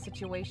dire the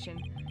situation,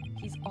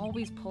 he's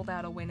always pulled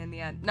out a win in the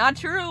end. Not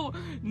true!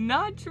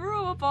 Not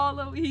true,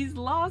 Apollo! He's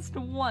lost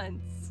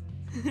once.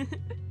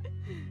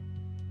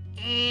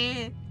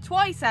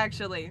 Twice,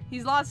 actually.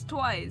 He's lost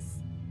twice.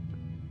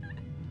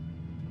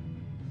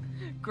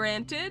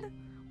 Granted,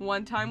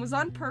 one time was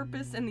on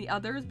purpose and the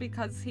other is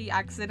because he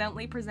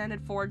accidentally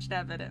presented forged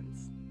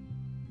evidence.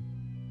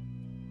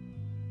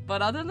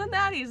 But other than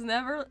that, he's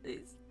never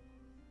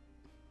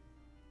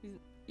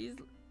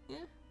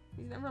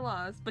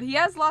lost. But he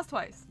has lost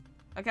twice.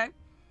 Okay?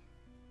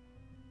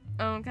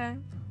 Okay.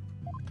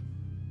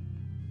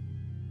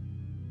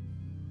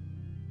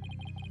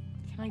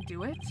 Can I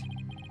do it?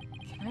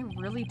 Can I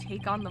really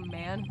take on the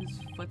man whose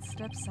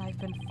footsteps I've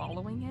been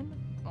following in?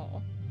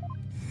 Oh.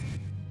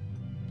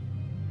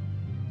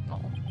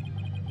 Oh.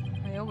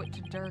 I owe it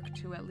to Dirk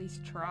to at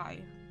least try.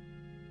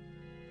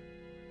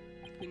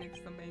 Phoenix,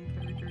 the main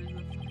character, is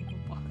the final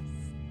boss.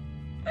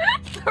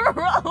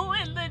 Throw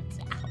in the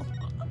towel.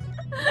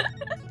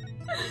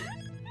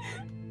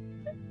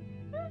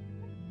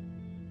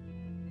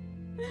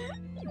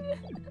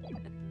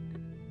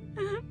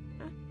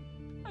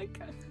 I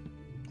can't.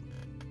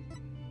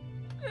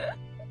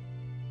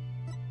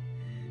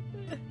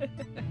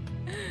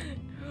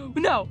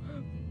 No,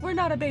 we're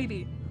not a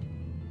baby.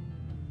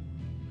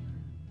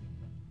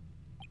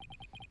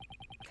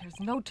 There's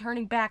no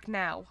turning back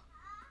now.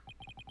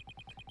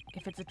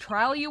 If it's a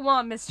trial you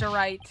want, Mr.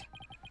 Wright,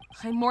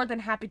 I'm more than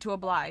happy to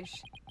oblige.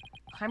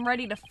 I'm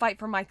ready to fight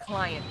for my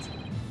client,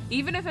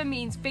 even if it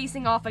means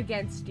facing off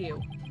against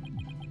you.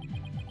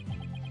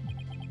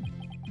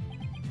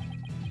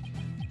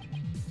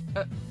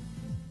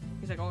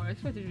 He's like, oh, I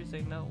expected you to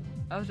say no.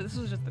 This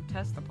was just a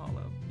test,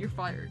 Apollo. You're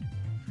fired.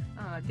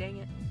 Ah, dang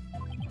it.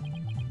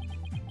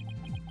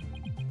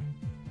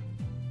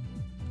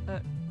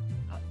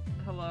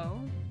 Hello?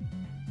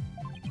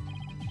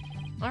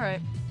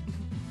 Alright.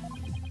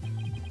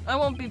 I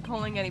won't be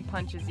pulling any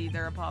punches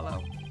either,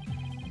 Apollo.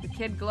 The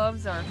kid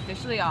gloves are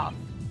officially off.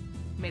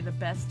 May the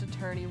best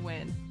attorney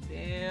win.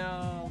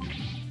 Damn.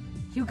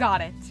 You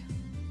got it.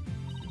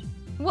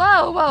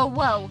 Whoa, whoa,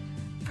 whoa.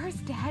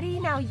 First Daddy,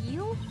 now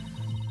you?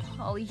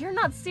 Paul, you're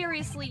not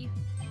seriously...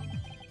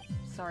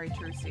 Sorry,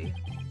 Trucy.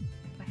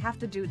 I have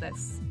to do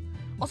this.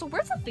 Also,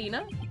 where's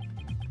Athena?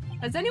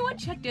 Has anyone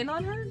checked in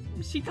on her?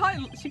 She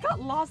got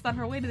lost on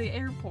her way to the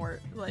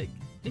airport. Like,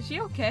 is she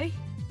okay?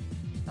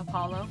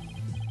 Apollo?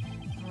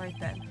 Alright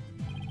then.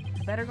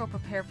 I better go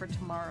prepare for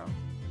tomorrow.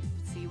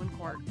 See you in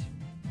court.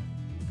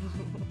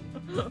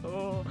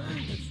 Oh,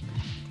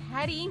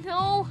 Daddy,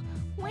 no!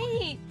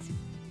 Wait!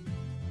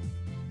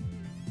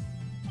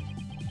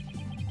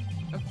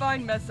 A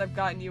fine mess I've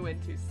gotten you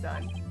into,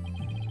 son.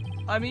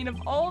 I mean, of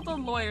all the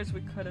lawyers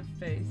we could have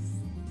faced,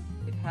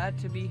 it had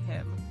to be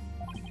him.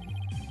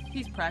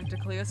 He's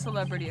practically a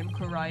celebrity in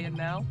Korean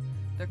now.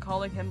 They're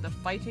calling him the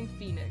Fighting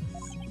Phoenix.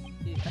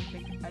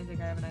 I think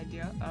I have an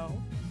idea. Oh.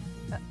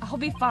 I'll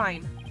be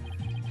fine.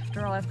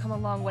 After all, I've come a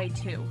long way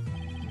too.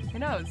 Who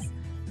knows?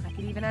 I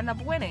could even end up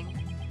winning.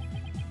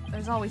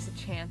 There's always a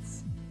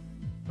chance.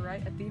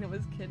 Right? Athena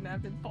was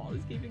kidnapped and Paul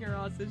is keeping her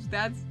hostage.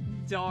 That's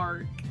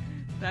dark.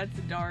 That's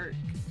dark.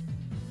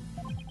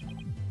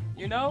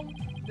 You know,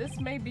 this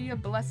may be a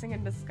blessing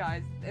in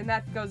disguise. And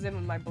that goes in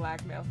with my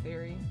blackmail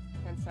theory.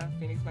 And so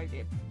Phoenix might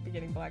be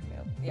getting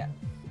blackmailed. Yeah.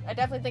 I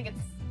definitely think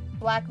it's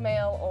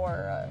blackmail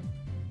or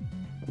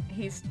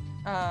he's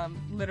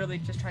literally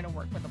just trying to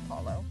work with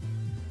Apollo.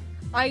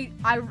 I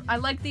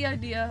like the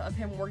idea of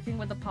him working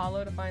with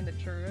Apollo to find the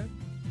truth.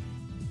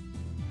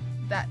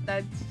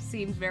 That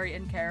seems very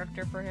in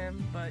character for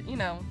him, but you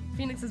know,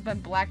 Phoenix has been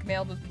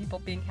blackmailed with people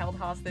being held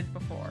hostage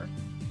before.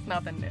 It's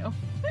nothing new.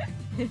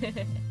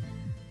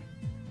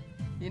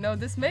 You know,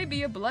 this may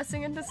be a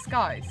blessing in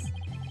disguise.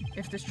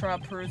 If this trial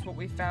proves what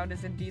we found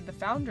is indeed the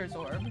Founder's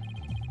Orb,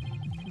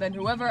 then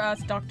whoever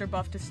asked Dr.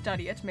 Buff to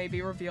study it may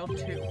be revealed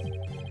too.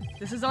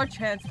 This is our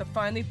chance to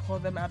finally pull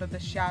them out of the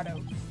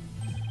shadows.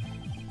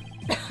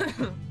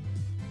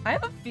 I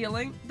have a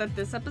feeling that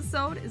this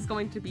episode is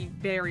going to be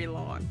very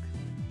long.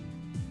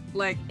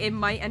 Like, it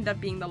might end up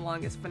being the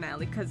longest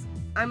finale, because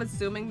I'm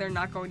assuming they're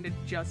not going to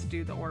just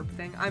do the orb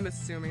thing. I'm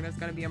assuming there's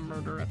going to be a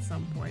murder at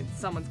some point.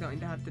 Someone's going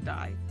to have to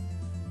die.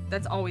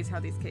 That's always how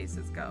these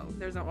cases go.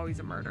 There's always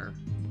a murder.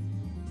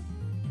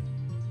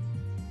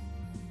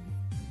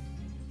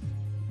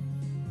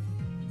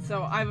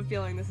 So I have a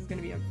feeling this is going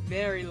to be a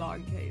very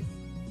long case.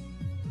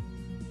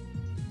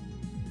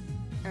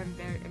 I'm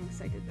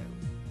excited though.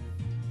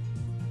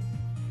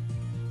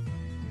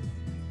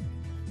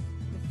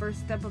 The first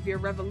step of your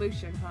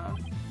revolution, huh?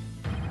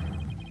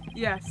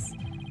 Yes.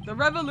 The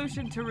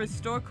revolution to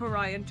restore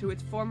Korayan to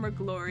its former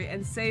glory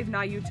and save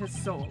Nayuta's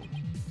soul.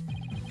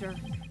 Dirk,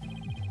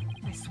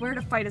 I swear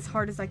to fight as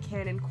hard as I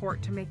can in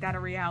court to make that a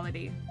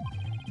reality.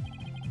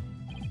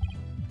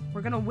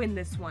 We're gonna win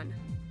this one.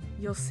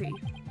 You'll see.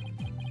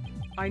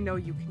 I know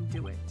you can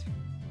do it,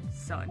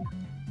 son.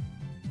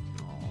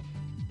 Aw.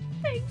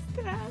 Thanks,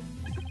 Dad.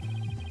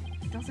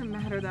 It doesn't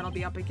matter that I'll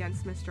be up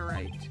against Mr.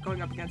 Wright.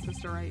 Going up against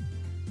Mr. Wright.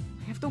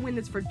 I have to win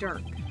this for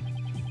Dirk.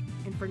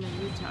 and for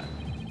Naruto.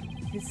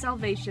 His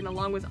salvation,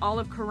 along with all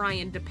of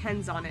Korean,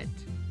 depends on it.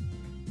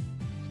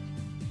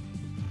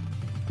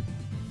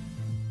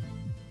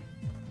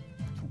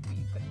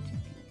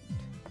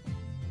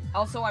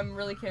 Also, I'm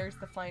really curious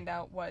to find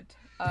out what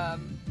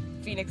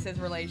Phoenix's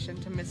relation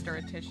to Mr.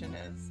 Attition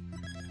is.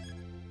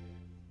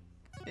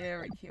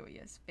 Very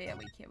curious,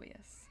 very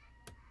curious.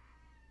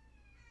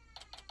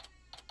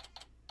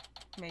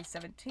 May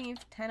 17th,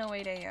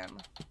 10:08 a.m.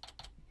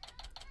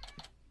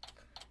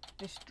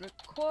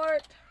 District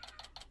Court.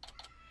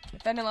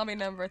 Defendant lobby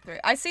number 3.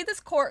 I see this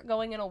court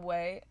going in a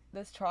way,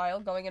 this trial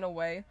going in a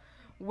way,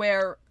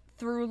 where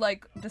through,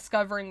 like,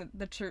 discovering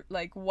the truth,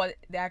 like, what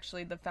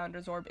actually the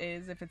Founder's Orb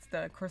is, if it's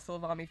the Crystal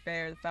of Ami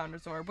Fair, the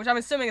Founder's Orb, which I'm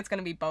assuming it's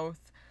gonna be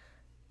both.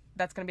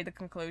 That's gonna be the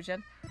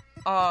conclusion.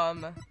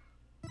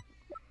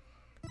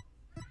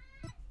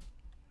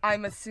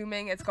 I'm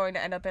assuming it's going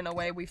to end up in a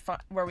way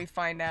where we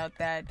find out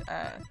that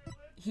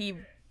he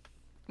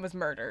was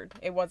murdered.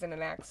 It wasn't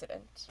an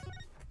accident.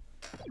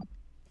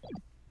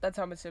 That's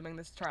how I'm assuming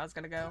this trial's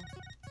gonna go.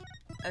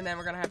 And then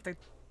we're gonna have to,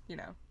 you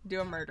know, do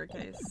a murder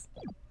case.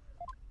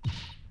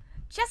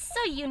 Just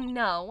so you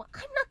know,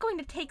 I'm not going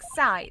to take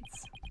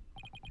sides.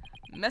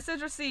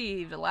 Message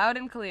received, loud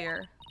and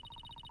clear.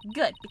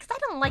 Good, because I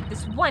don't like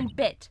this one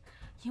bit.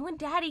 You and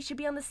Daddy should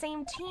be on the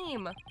same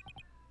team.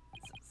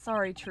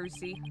 Sorry,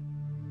 Trucy.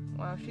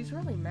 Wow, she's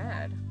really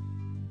mad.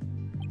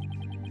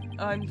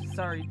 I'm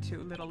sorry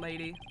too, little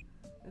lady.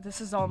 This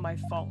is all my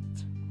fault.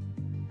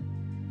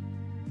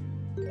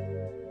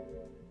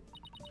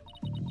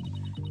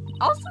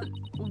 Also,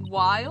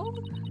 wild,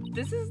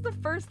 this is the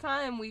first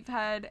time we've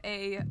had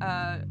a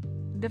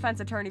defense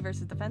attorney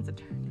versus defense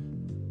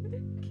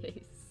attorney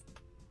case.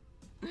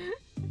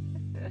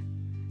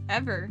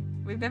 Ever.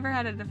 We've never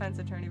had a defense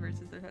attorney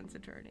versus defense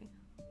attorney.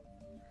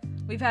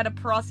 We've had a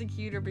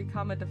prosecutor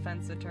become a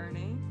defense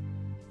attorney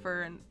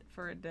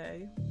for a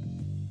day.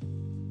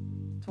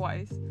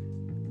 Twice.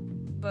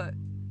 But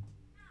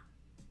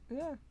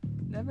yeah,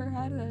 never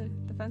had a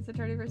defense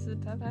attorney versus a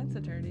defense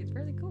attorney. It's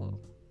really cool.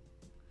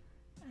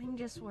 I'm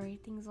just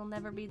worried things will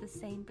never be the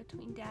same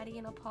between Daddy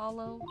and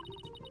Apollo.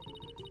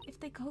 If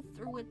they go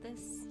through with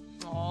this.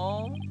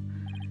 Aww.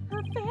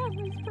 Her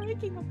family's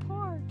breaking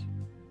apart.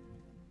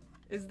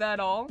 Is that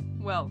all?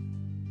 Well,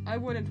 I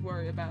wouldn't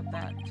worry about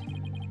that.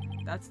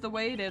 That's the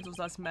way it is with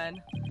us men.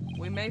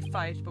 We may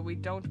fight, but we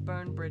don't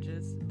burn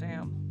bridges.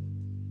 Damn.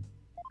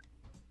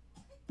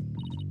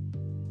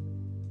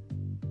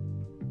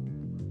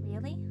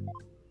 Really?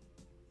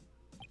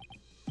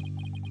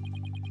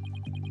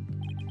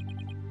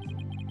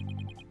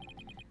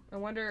 I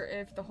wonder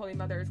if the Holy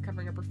Mother is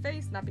covering up her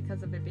face, not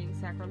because of it being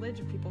sacrilege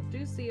if people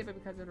do see it, but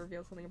because it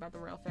reveals something about the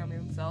royal family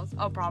themselves.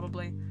 Oh,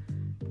 probably.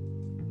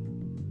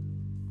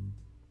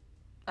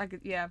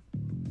 Yeah.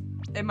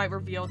 It might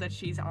reveal that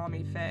she's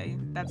Ami Faye.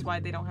 That's why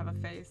they don't have a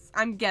face.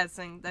 I'm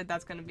guessing that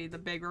that's gonna be the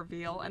big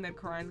reveal, and then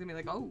Korai's gonna be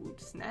like, oh,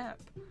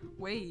 snap.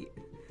 Wait.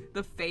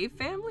 The Faye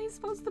family is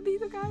supposed to be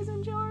the guys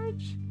in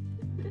charge?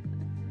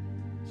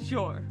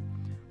 Sure.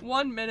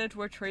 1 minute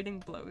we're trading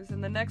blows,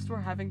 and the next we're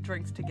having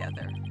drinks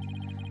together.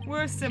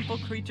 We're simple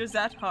creatures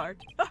at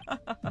heart. I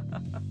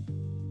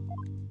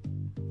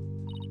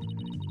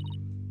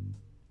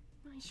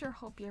sure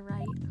hope you're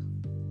right.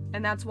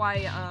 And that's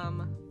why,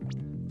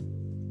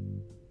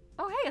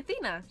 oh, hey,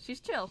 Athena. She's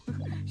chill.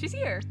 She's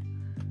here.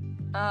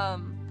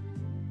 And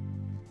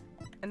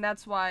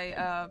that's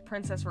why,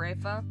 Princess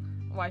Rafa,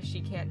 why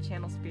she can't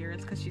channel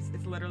spirits, because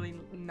it's literally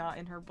not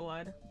in her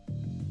blood.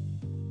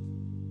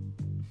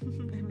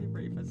 Maybe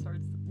Rafa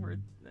starts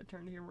a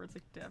turn here where it's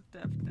like, deaf.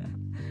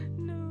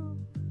 No.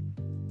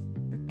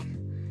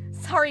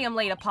 Sorry I'm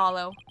late,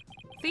 Apollo.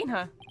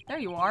 Athena, there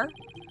you are.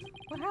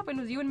 What happened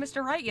with you and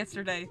Mr. Wright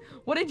yesterday?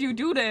 What did you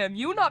do to him?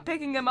 You not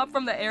picking him up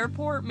from the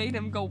airport made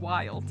him go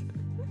wild.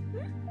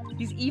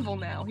 He's evil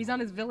now. He's on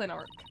his villain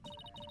arc.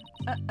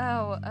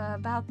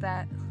 About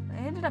that. I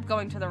ended up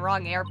going to the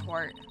wrong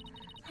airport.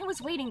 I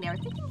was waiting there,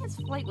 thinking his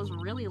flight was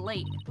really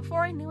late.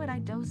 Before I knew it, I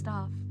dozed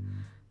off.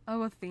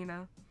 Oh,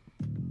 Athena.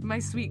 My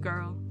sweet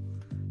girl.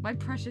 My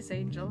precious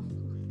angel.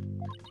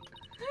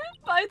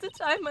 By the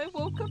time I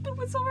woke up, it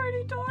was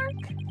already dark.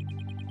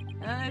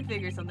 I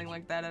figured something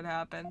like that had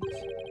happened.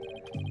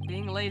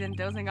 Being late and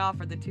dozing off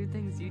are the two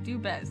things you do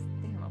best.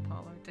 Damn,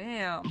 Apollo.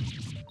 Damn.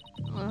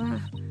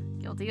 Ugh.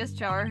 Guilty as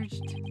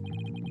charged.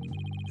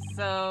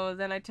 So,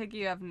 then I take it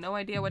you have no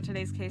idea what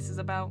today's case is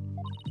about?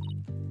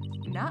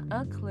 Not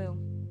a clue.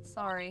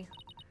 Sorry.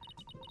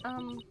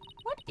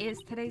 What is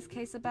today's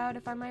case about,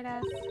 if I might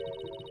ask?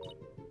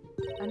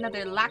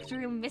 Another locked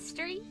room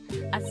mystery?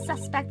 A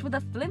suspect with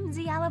a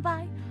flimsy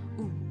alibi?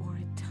 Ooh, or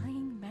a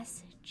dying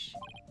message?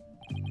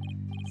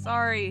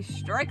 Sorry,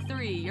 strike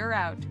 3, you're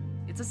out.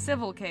 It's a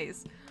civil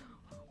case.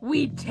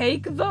 We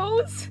take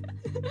those?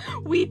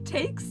 We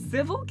take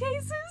civil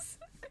cases?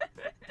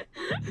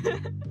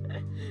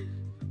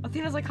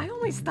 Athena's like, I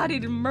only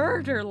studied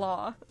murder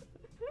law.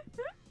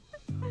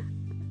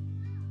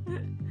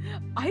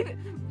 I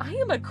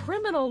am a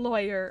criminal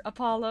lawyer,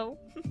 Apollo.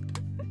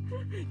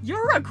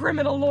 You're a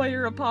criminal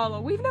lawyer,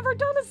 Apollo. We've never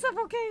done a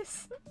civil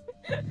case.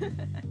 A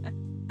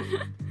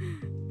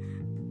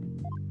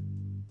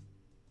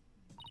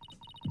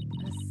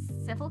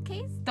civil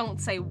case?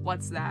 Don't say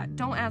what's that.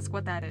 Don't ask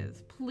what that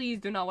is. Please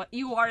do not.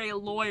 You are a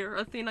lawyer,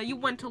 Athena. You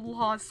went to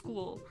law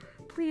school.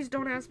 Please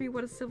don't ask me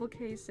what a civil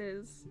case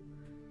is.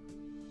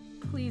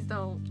 Please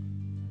don't.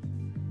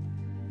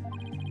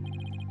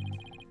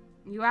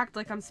 You act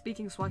like I'm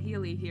speaking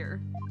Swahili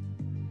here.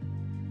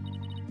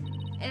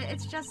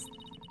 It's just...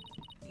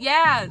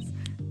 Yes!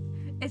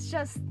 It's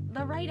just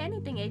the Wright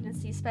Anything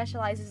Agency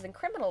Specializes in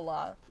criminal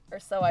law. Or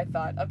so I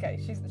thought. Okay,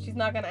 she's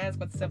not gonna ask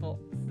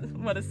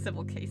what a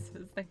civil case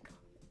is, thank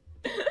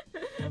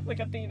God. Like,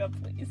 Athena,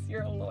 please,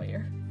 you're a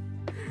lawyer.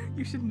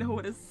 You should know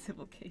what a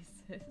civil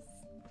case is.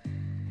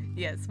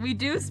 Yes, we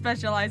do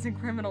specialize in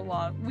criminal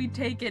law. We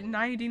take it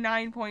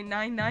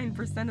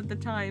 99.99% of the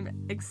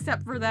time,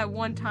 except for that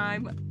one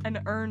time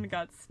an urn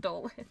got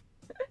stolen.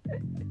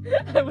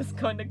 I was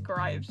going to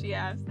cry if she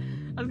asked.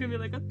 I was gonna be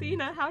like,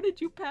 Athena, how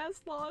did you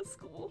pass law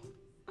school?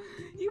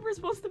 You were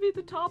supposed to be at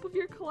the top of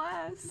your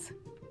class.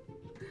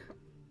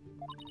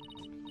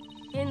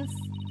 In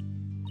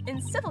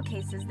civil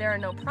cases, there are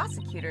no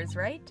prosecutors,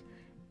 right?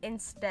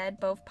 Instead,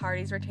 both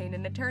parties retain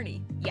an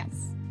attorney.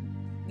 Yes.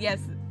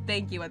 Yes,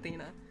 thank you,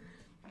 Athena.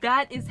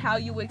 That is how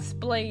you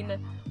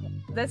explain...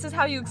 This is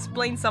how you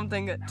explain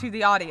something to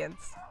the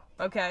audience,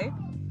 okay?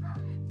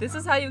 This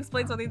is how you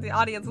explain something to the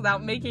audience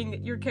without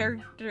making your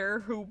character,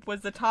 who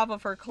was the top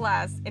of her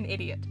class, an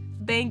idiot.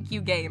 Thank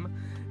you, game.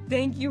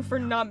 Thank you for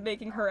not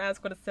making her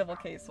ask what a civil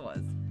case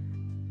was.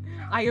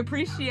 I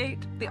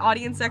appreciate the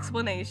audience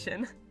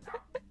explanation.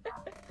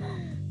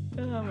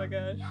 Oh my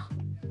gosh.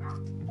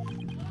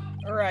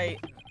 Right,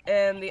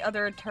 and the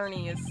other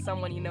attorney is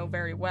someone you know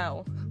very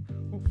well.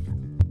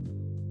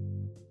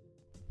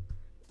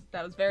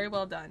 That was very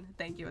well done.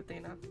 Thank you,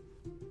 Athena.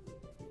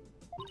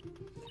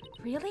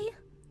 Really?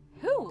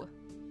 Who?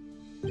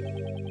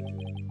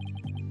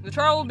 The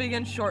trial will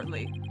begin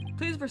shortly.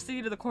 Please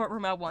proceed to the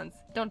courtroom at once.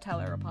 Don't tell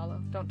her,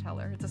 Apollo. Don't tell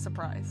her. It's a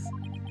surprise.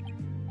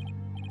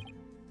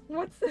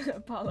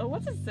 Apollo,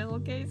 what's a civil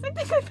case? I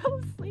think I fell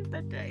asleep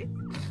that day.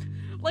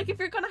 Like, if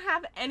you're gonna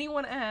have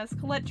anyone ask,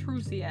 let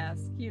Trucy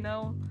ask, you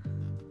know?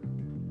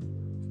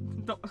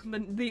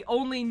 The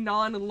only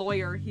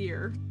non-lawyer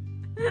here.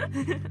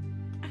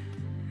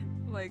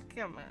 Like,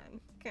 come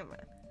on.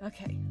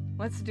 Okay,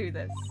 let's do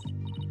this.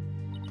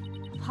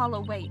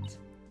 Apollo, wait.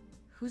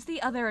 Who's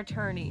the other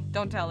attorney?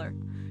 Don't tell her.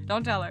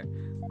 Don't tell her.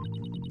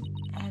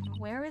 And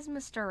where is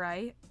Mr.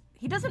 Wright?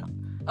 He doesn't...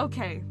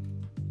 Okay.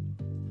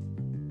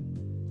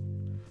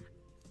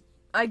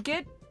 I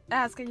get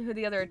asking who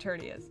the other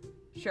attorney is.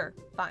 Sure,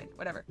 fine,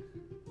 whatever.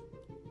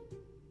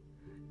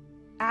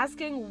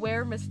 Asking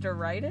where Mr.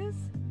 Wright is?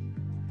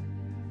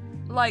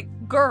 Like,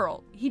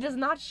 girl, he does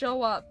not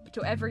show up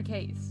to every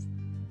case.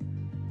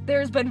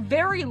 There's been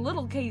very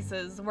little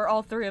cases where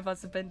all three of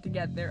us have been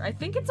together. I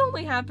think it's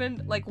only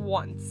happened, like,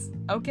 once.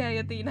 Okay,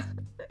 Athena?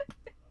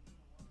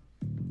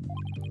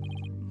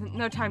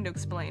 No time to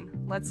explain.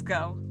 Let's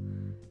go.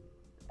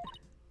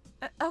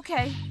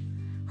 Okay.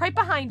 Right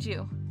behind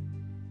you.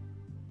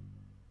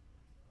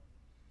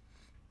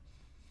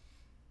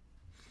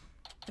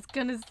 It's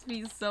gonna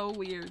be so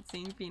weird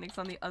seeing Phoenix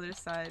on the other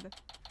side.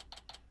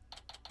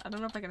 I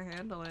don't know if I can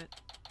handle it.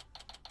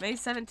 May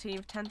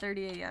 17th,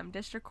 10:30 a.m.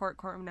 District Court,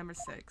 courtroom number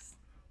 6.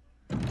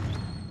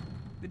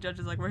 The judge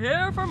is like, we're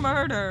here for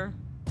murder.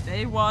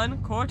 Day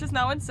 1, court is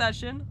now in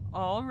session.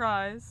 All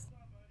rise.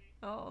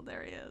 Oh,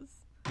 there he is.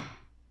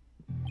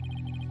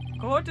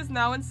 Court is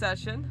now in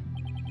session.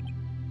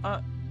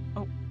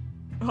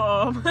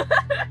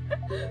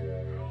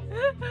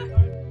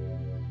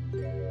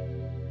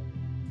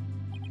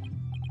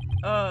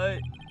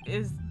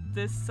 Is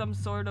this some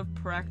sort of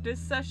practice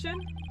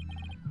session?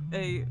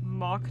 A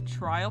mock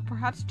trial,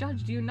 perhaps?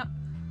 Judge, do you not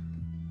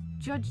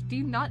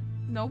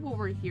know what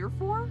we're here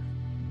for?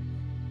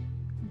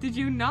 Did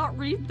you not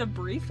read the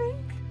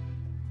briefing?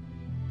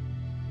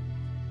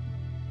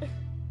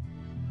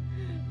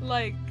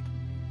 Like,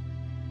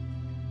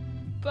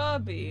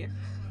 Bubby.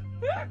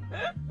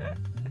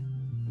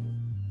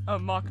 A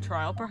mock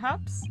trial,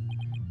 perhaps?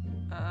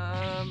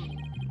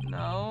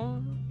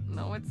 No.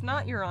 No, it's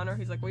not, Your Honor.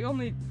 He's like, we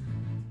only...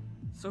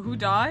 So who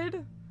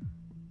died?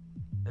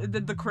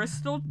 Did the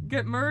crystal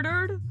get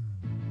murdered?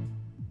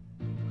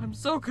 I'm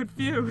so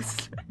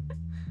confused.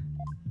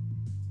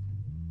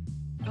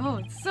 Oh,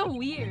 it's so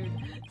weird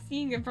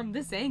seeing it from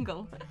this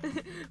angle.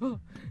 Oh,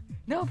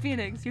 no,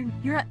 Phoenix,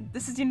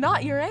 this is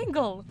not your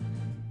angle.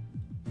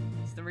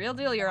 It's the real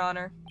deal, Your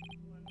Honor.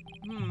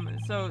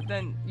 So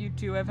then you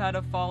two have had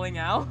a falling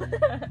out?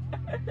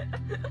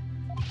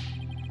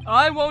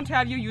 I won't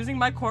have you using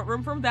my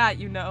courtroom from that,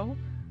 you know.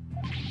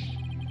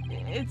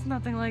 It's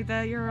nothing like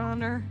that, Your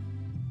Honor.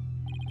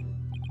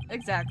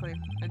 Exactly.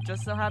 It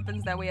just so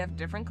happens that we have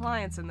different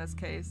clients in this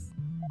case.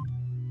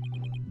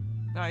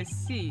 I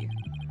see.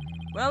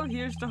 Well,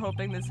 here's to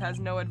hoping this has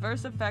no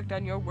adverse effect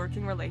on your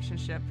working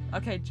relationship.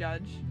 Okay,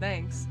 Judge.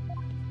 Thanks.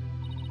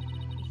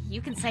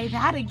 You can say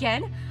that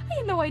again. I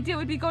had no idea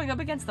we'd be going up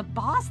against the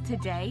boss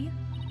today.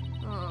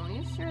 Oh,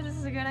 you sure this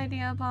is a good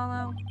idea,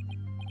 Apollo?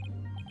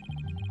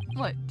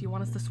 What, do you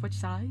want us to switch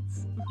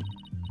sides?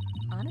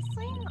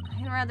 Honestly,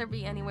 I'd rather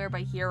be anywhere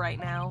but here right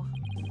now.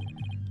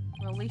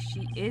 Well, at least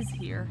she is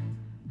here.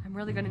 I'm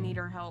really gonna need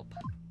her help.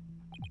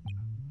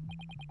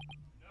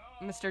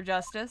 Mr.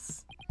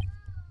 Justice?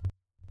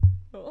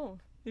 Oh,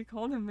 you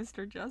called him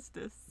Mr.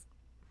 Justice.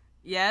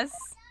 Yes?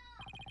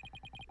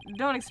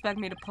 Don't expect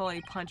me to pull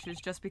any punches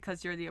just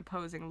because you're the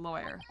opposing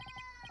lawyer.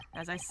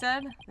 As I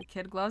said, the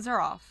kid gloves are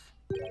off.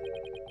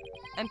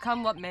 And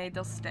come what may,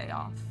 they'll stay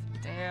off.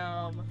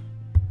 Damn.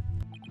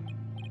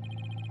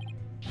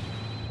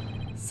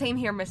 Same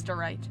here, Mr.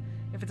 Wright.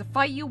 If it's a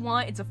fight you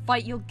want, it's a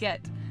fight you'll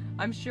get.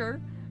 I'm sure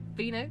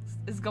Phoenix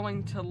is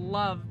going to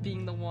love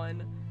being the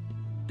one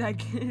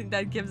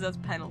that gives us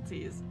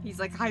penalties. He's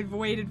like, I've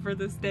waited for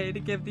this day to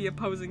give the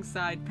opposing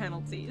side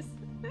penalties.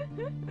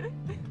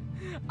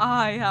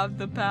 I have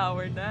the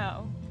power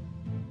now.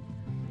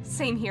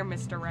 Same here,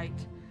 Mr. Wright.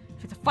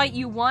 If it's a fight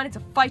you want, it's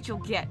a fight you'll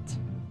get.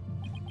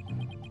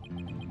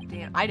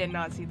 Damn, I did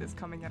not see this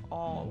coming at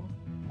all.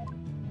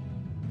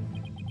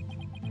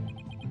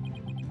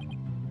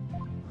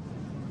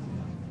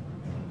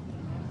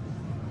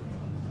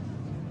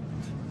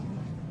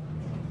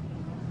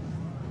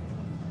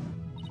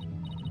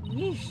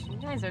 Yeesh, you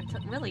guys are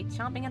really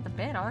chomping at the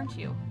bit, aren't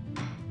you?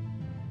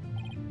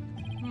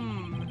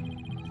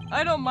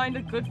 I don't mind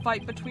a good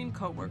fight between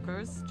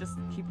co-workers. Just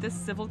keep this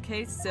civil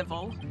case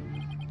civil.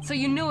 So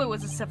you knew it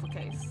was a civil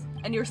case,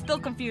 and you're still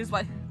confused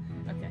why...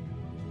 Okay.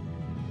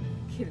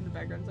 Kid in the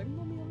background's like,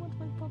 Mommy, I want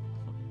my popcorn.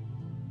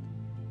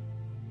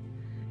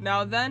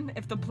 Now then,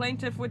 if the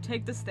plaintiff would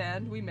take the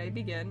stand, we may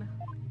begin.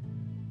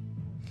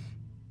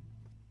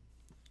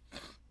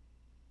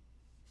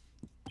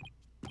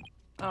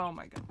 Oh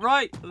my god.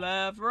 Right,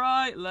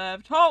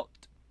 left, halt!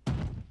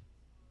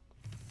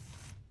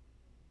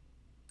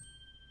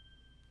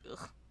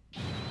 Ugh.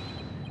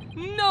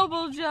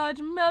 Noble judge,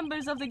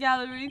 members of the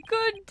gallery,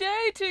 good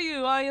day to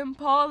you. I am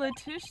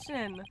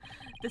politician.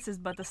 This is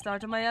but the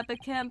start of my epic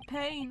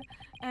campaign,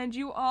 and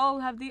you all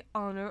have the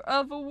honor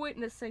of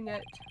witnessing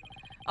it.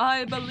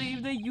 I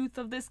believe the youth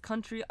of this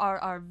country are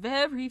our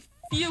very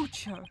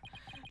future.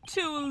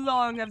 Too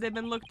long have they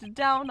been looked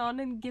down on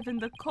and given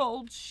the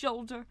cold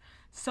shoulder.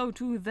 So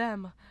to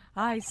them,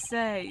 I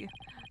say,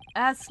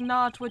 ask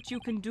not what you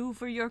can do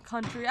for your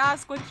country,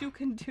 ask what you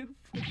can do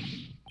for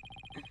me.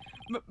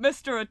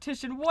 Mr.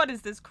 Attition, what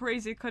is this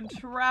crazy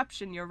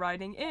contraption you're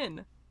riding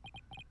in?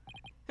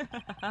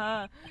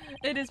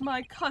 It is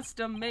my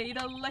custom-made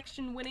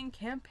election-winning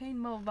campaign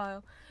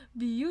mobile.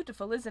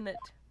 Beautiful, isn't it?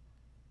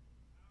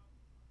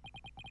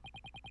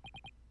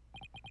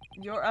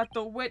 You're at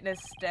the witness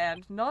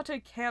stand, not a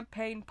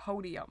campaign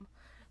podium.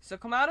 So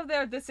come out of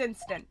there this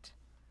instant.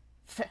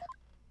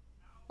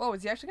 Whoa,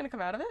 is he actually gonna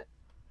come out of it?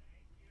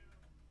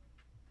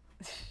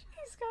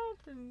 He's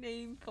got a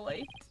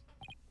nameplate.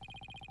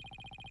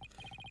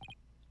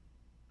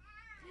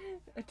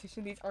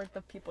 Attition, these aren't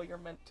the people you're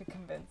meant to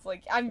convince.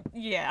 Like,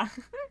 yeah.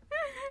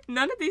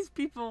 None of these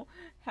people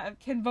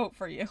can vote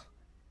for you.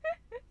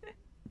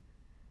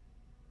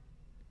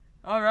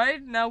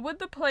 Alright, now would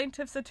the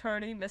plaintiff's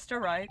attorney, Mr.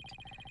 Wright,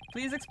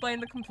 please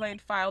explain the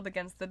complaint filed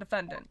against the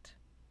defendant?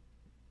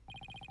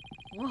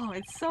 Whoa,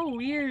 it's so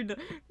weird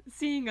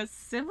seeing a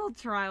civil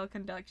trial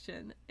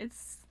conduction.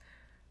 It's...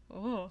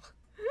 oh.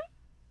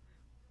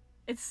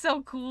 It's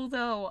so cool,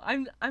 though.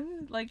 I'm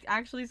like,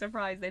 actually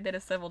surprised they did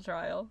a civil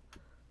trial.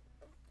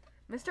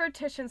 Mr.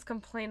 Attition's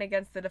complaint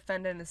against the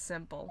defendant is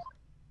simple.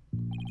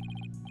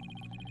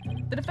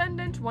 The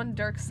defendant, one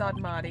Dirk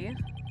Sadmati,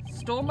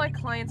 stole my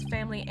client's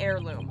family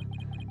heirloom,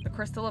 the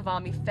Crystal of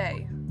Ami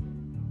Faye.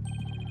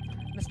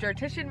 Mr.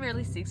 Attition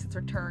merely seeks its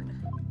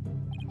return.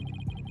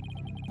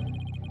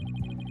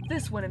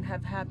 This wouldn't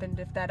have happened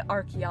if that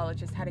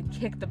archaeologist hadn't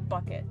kicked the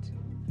bucket.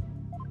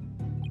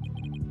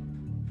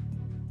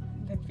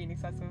 Then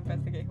Phoenix has to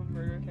investigate who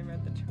murdered him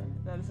at the trial.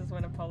 Now this is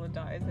when Apollo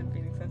dies, and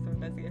Phoenix has to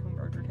investigate who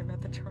murdered him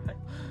at the trial.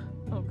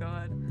 Oh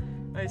god.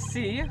 I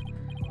see.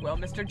 Well,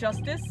 Mr.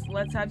 Justice,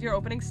 let's have your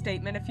opening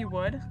statement if you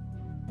would.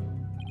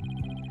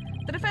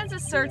 The defense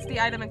asserts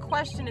the item in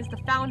question is the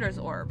Founder's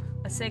Orb,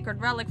 a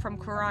sacred relic from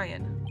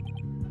Khorian.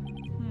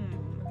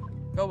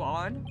 Go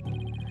on.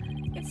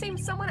 It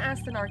seems someone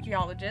asked an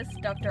archaeologist,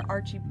 Dr.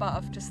 Archie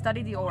Buff, to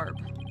study the orb.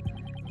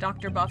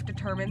 Dr. Buff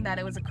determined that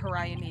it was a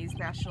Khorianese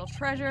national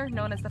treasure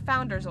known as the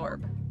Founder's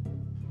Orb.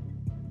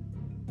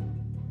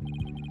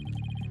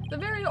 The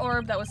very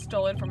orb that was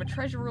stolen from a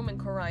treasure room in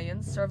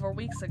Khorian several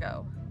weeks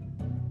ago.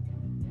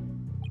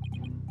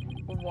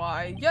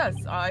 Why, yes,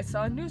 I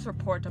saw a news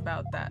report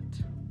about that.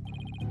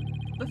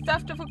 The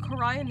theft of a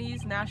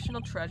Khorianese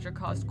national treasure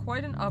caused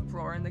quite an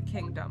uproar in the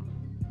kingdom.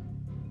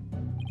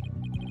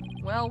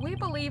 Well, we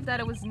believe that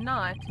it was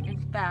not, in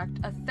fact,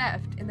 a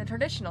theft in the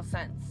traditional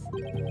sense,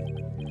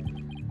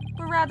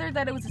 but rather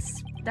that it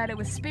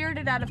was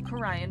spirited out of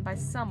Khorian by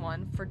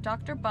someone for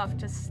Dr. Buff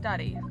to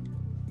study.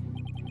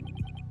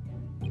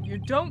 You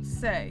don't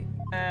say,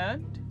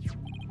 and?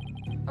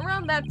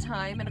 Around that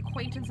time, an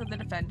acquaintance of the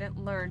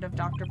defendant learned of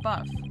Dr.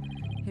 Buff.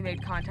 He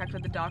made contact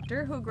with the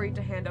doctor, who agreed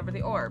to hand over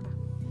the orb.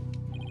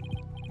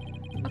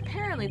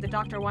 Apparently, the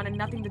doctor wanted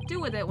nothing to do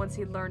with it once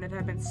he learned it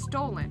had been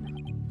stolen.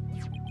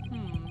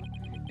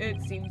 It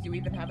seems you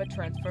even have a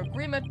transfer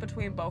agreement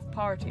between both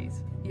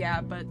parties. Yeah,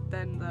 but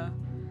then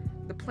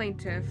the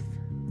plaintiff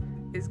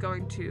is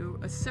going to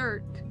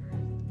assert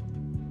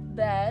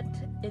that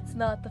it's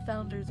not the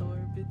Founder's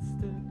Orb, it's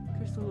the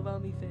Crystal of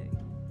Omni-Fae.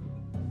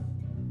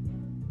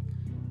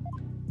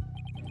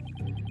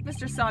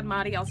 Mr.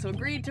 Sadmati also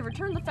agreed to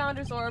return the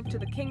Founder's Orb to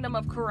the Kingdom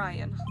of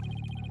Karayan.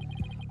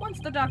 Once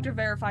the doctor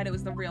verified it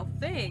was the real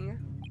thing...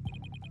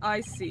 I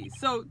see.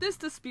 So this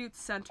dispute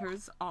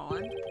centers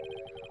on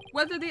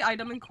whether the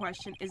item in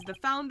question is the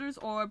Founder's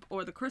Orb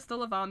or the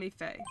Crystal of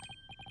Omni-Fae.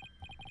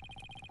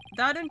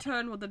 That in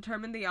turn will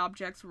determine the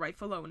object's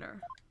rightful owner.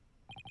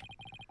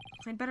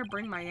 I'd better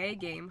bring my A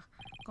game.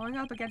 Going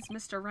up against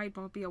Mr. Wright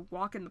won't be a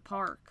walk in the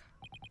park.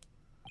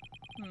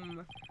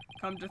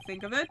 Come to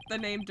think of it, the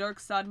name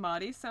Dirk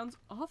Sadmati sounds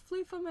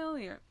awfully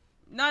familiar.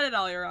 Not at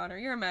all, Your Honor.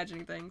 You're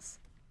imagining things.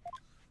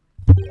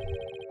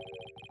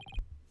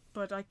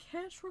 But I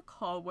can't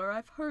recall where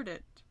I've heard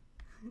it.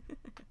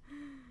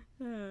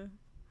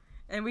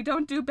 And we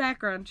don't do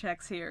background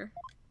checks here.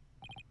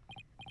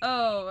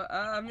 Oh,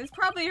 it's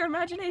probably your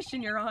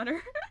imagination, Your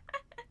Honor.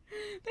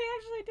 They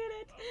actually did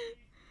it.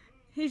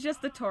 He's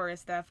just a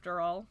tourist, after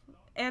all.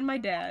 And my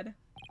dad.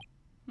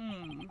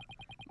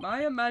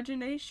 My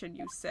imagination,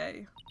 you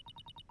say?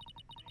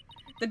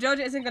 The judge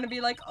isn't gonna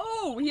be like,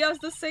 oh, he has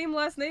the same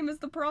last name as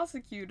the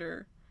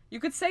prosecutor. You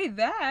could say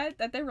that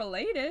they're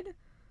related.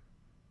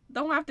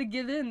 Don't have to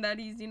give in that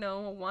he's, you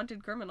know, a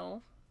wanted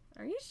criminal.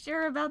 Are you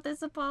sure about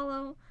this,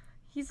 Apollo?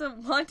 He's a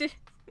wanted...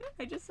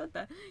 I just said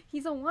that.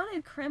 He's a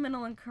wanted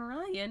criminal in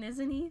Karayan,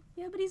 isn't he?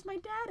 Yeah, but he's my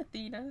dad,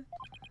 Athena.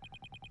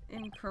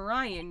 In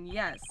Karayan,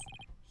 yes.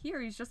 Here,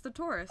 he's just a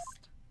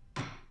tourist.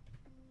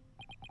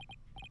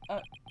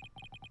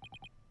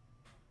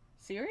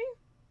 Siri?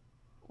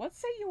 What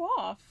set you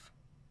off?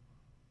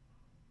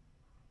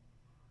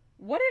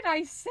 What did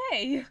I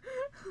say?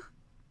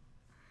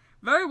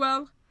 Very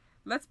well.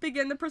 Let's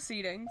begin the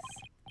proceedings.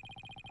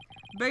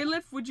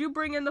 Bailiff, would you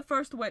bring in the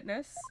first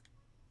witness?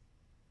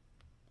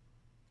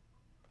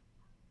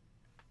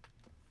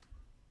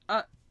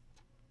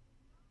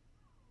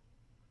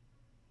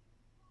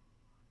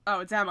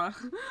 Oh, it's Emma.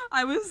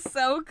 I was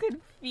so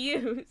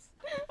confused.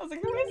 I was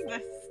like, who is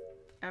this?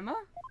 Emma?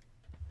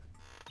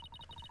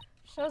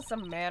 Show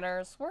some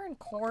manners. We're in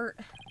court.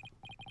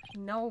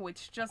 No,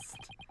 it's just...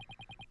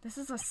 This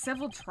is a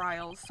civil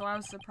trial, so I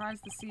was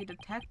surprised to see a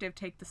detective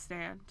take the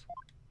stand.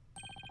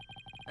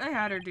 I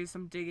had her do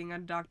some digging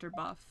on Dr.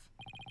 Buff.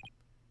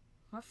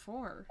 What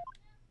for?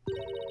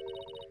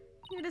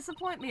 You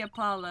disappoint me,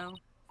 Apollo.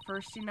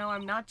 First, you know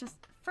I'm not just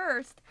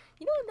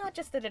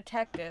a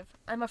detective.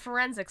 I'm a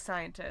forensic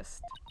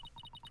scientist.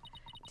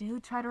 Do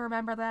try to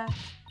remember that.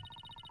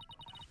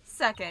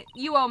 Second,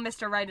 you owe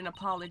Mr. Wright an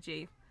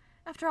apology.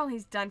 After all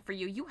he's done for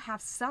you, you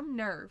have some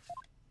nerve.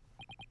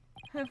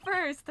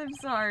 First, I'm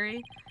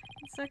sorry.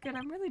 Second,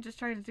 I'm really just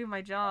trying to do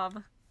my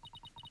job.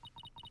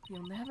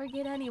 You'll never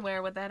get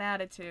anywhere with that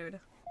attitude.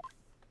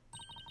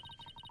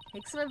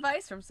 Take some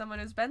advice from someone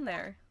who's been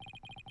there.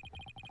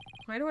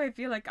 Why do I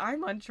feel like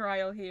I'm on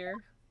trial here?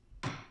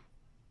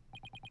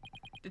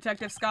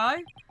 Detective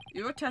Skye,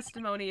 your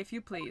testimony, if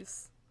you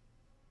please.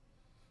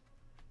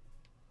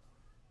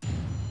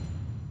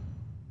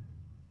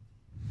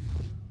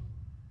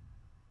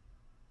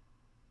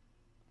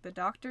 The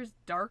doctor's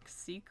dark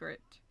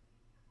secret.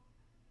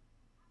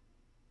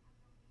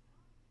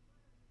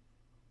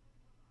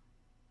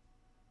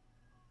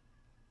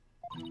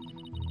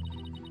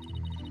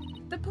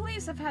 The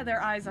police have had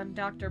their eyes on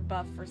Dr.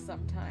 Buff for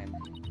some time.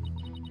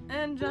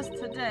 And just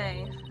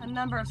today, a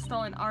number of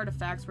stolen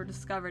artifacts were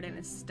discovered in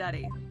his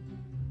study.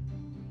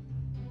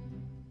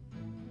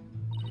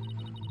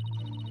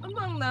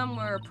 Among them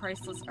were a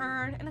priceless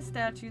urn and a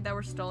statue that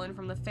were stolen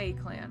from the Fae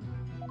clan.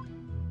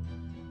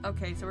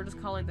 Okay, so we're just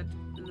calling the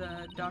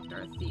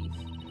doctor a thief.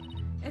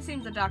 It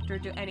seems the doctor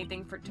would do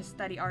anything to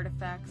study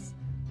artifacts,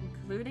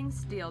 including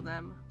steal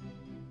them.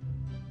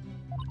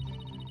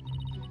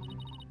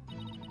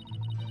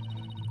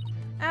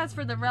 As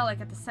for the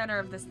relic at the center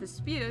of this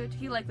dispute,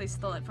 he likely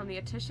stole it from the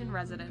Attition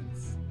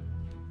residence.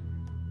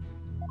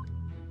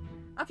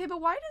 Okay, but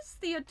why does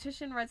the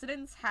Attition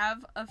residence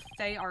have a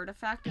Fae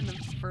artifact in the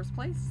first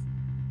place?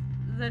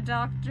 The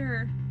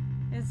doctor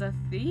is a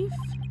thief?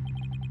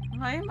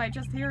 Why am I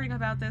just hearing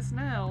about this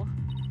now?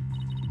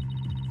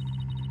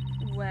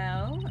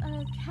 Well,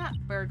 a cat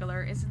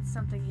burglar isn't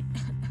something he...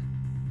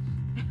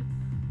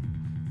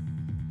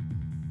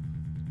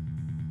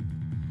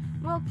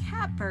 Well,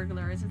 cat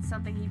burglar isn't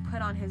something he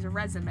put on his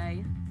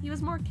resume. He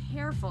was more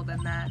careful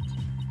than that.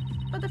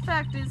 But the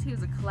fact is, he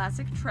was a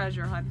classic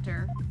treasure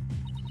hunter.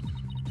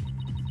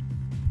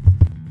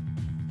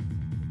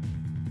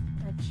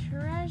 A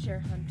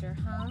treasure hunter,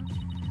 huh?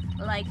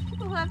 Like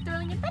people who have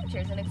thrilling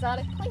adventures in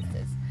exotic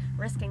places,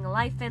 risking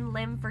life and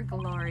limb for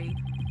glory.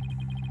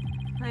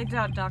 I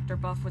doubt Dr.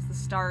 Buff was the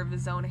star of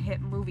his own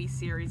hit movie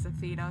series,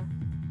 Athena.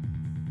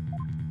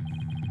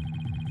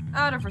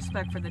 Out of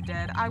respect for the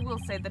dead, I will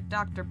say that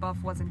Dr.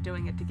 Buff wasn't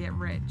doing it to get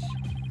rich.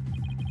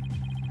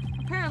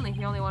 Apparently,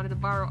 he only wanted to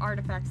borrow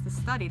artifacts to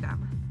study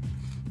them.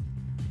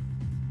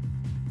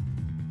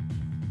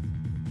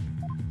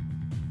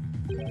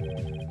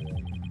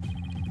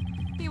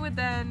 He would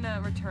then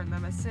return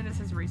them as soon as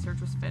his research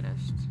was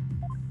finished.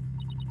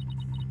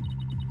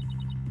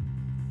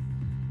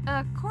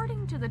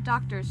 According to the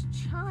doctor's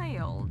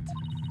child,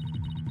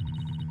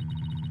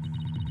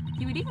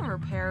 he would even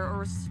repair or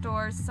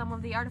restore some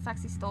of the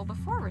artifacts he stole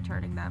before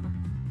returning them.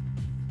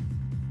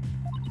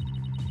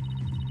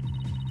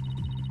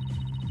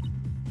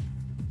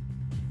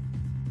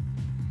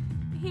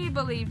 He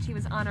believed he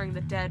was honoring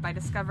the dead by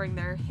discovering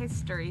their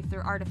history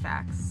through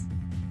artifacts.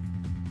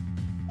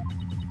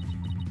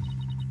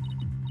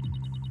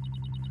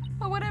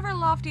 But whatever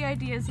lofty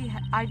ideals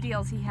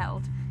he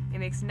held, it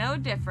makes no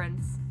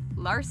difference.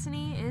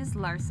 Larceny is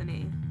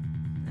larceny,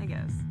 I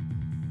guess.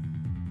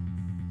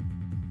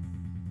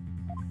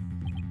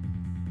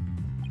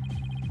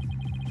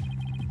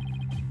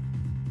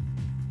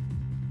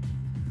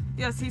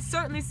 Yes, he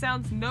certainly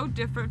sounds no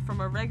different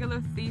from a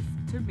regular thief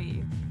to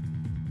me.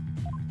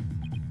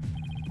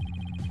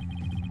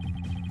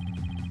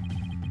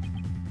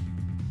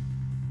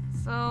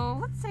 So,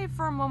 let's say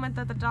for a moment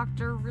that the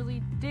doctor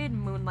really did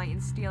moonlight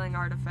in stealing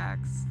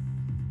artifacts.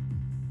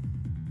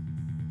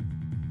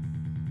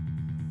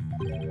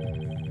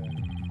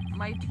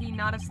 Might he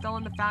not have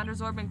stolen the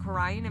Founder's Orb in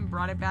Korian and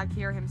brought it back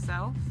here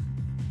himself?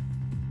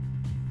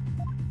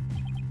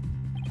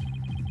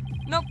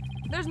 Nope,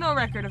 there's no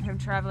record of him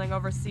traveling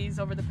overseas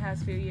over the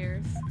past few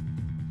years.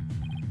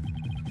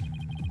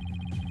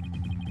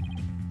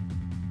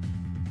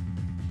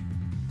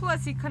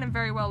 Plus, he couldn't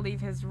very well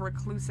leave his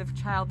reclusive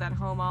child at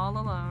home all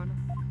alone.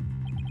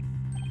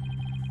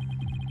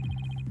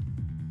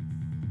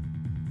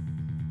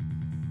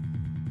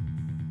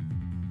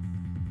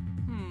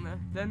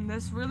 Then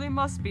this really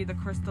must be the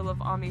Crystal of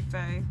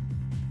Amife.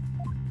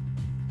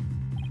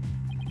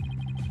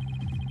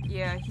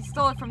 Yeah, he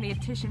stole it from the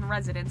Attition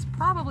residence,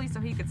 probably so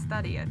he could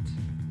study it.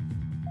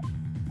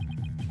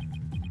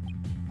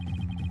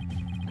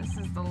 This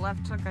is the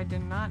left hook I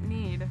did not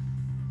need.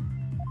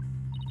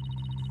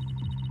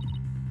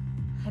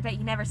 I bet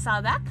you never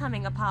saw that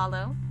coming,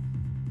 Apollo.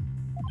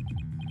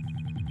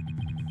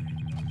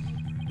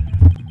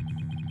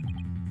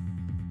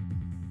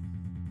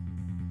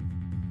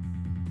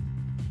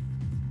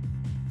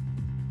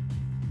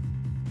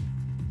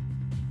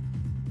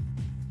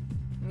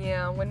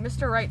 Yeah, when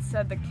Mr. Wright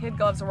said the kid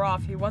gloves were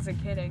off, he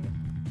wasn't kidding.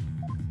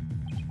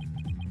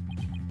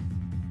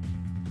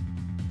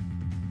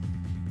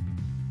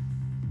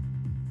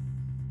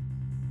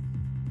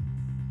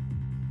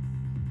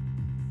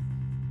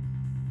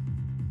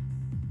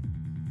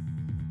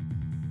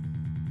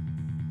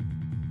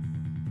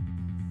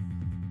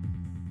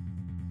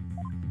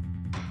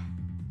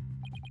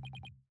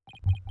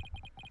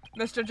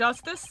 Mr.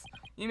 Justice,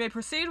 you may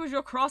proceed with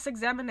your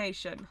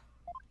cross-examination.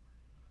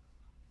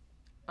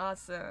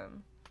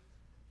 Awesome.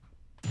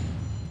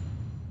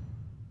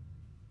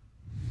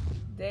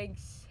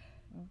 Thanks,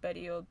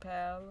 buddy old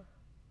pal.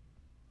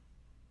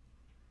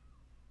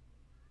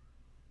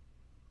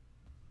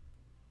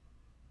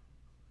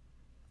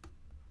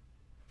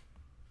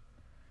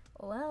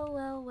 Well,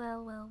 well,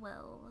 well, well,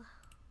 well.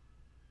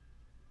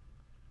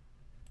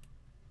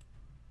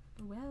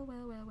 Well,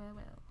 well, well, well,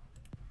 well.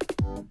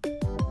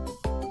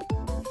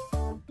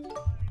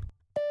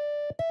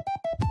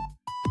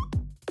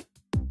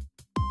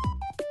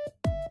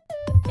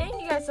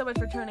 Thank you guys so much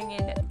for tuning in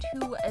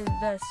to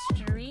the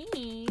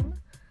stream.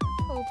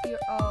 Hope you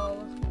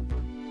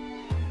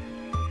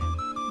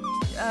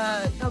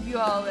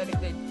all had a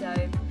good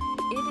time.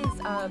 It is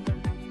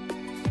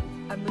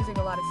I'm losing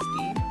a lot of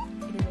steam.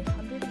 It is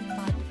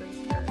 105 degrees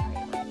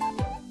Fahrenheit.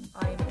 I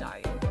am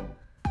dying.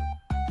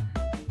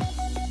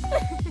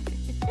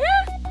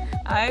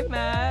 Hi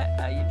Matt,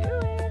 how you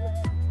doing?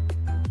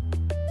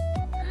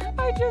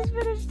 I just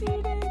finished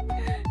eating.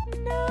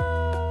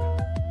 No,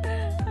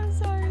 I'm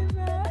sorry,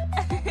 Matt.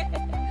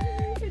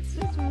 It's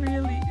just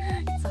really,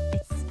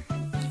 It's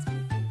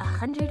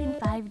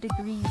 105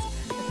 degrees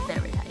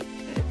Fahrenheit.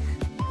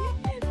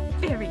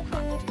 very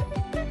hot.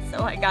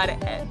 So I gotta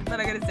end, but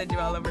I gotta send you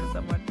all over to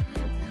someone.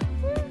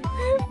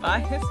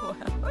 Bye as well.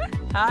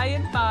 Hi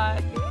and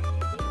bye.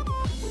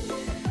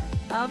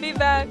 I'll be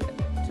back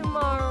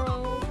tomorrow.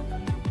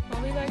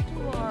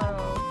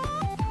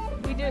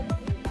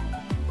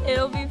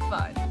 It'll be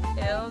fun.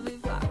 It'll be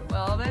fun.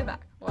 We'll be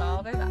back.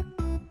 I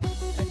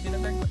should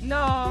have been.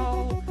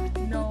 No,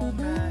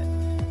 Matt.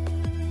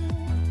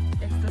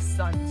 It's the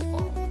sun's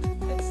fault.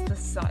 It's the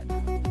sun.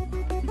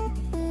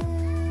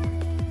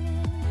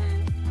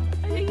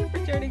 Thank you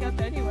for turning up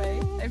anyway.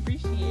 I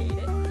appreciate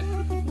it.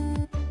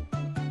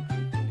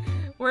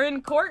 We're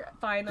in court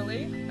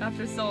finally,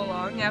 after so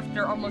long,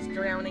 after almost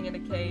drowning in a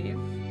cave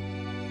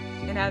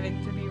and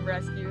having to be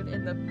rescued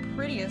in the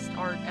prettiest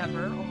art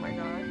ever. Oh my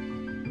god.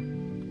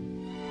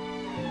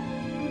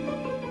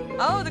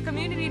 Oh, the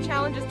community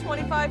challenge is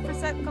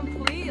 25%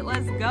 complete.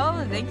 Let's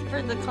go. Thank you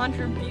for the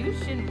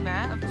contribution,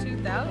 Matt, of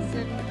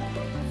 2,000.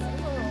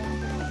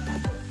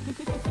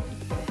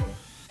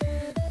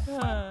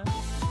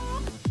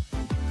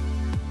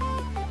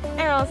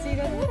 And I'll see you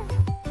guys later.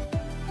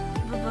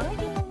 Bye-bye.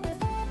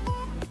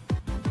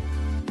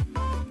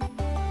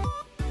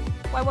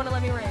 Why won't it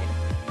let me raid?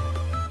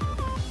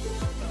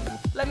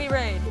 Let me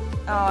raid.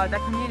 Oh, that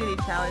community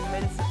challenge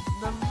made it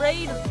the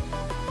raid.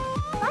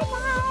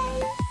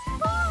 Bye-bye.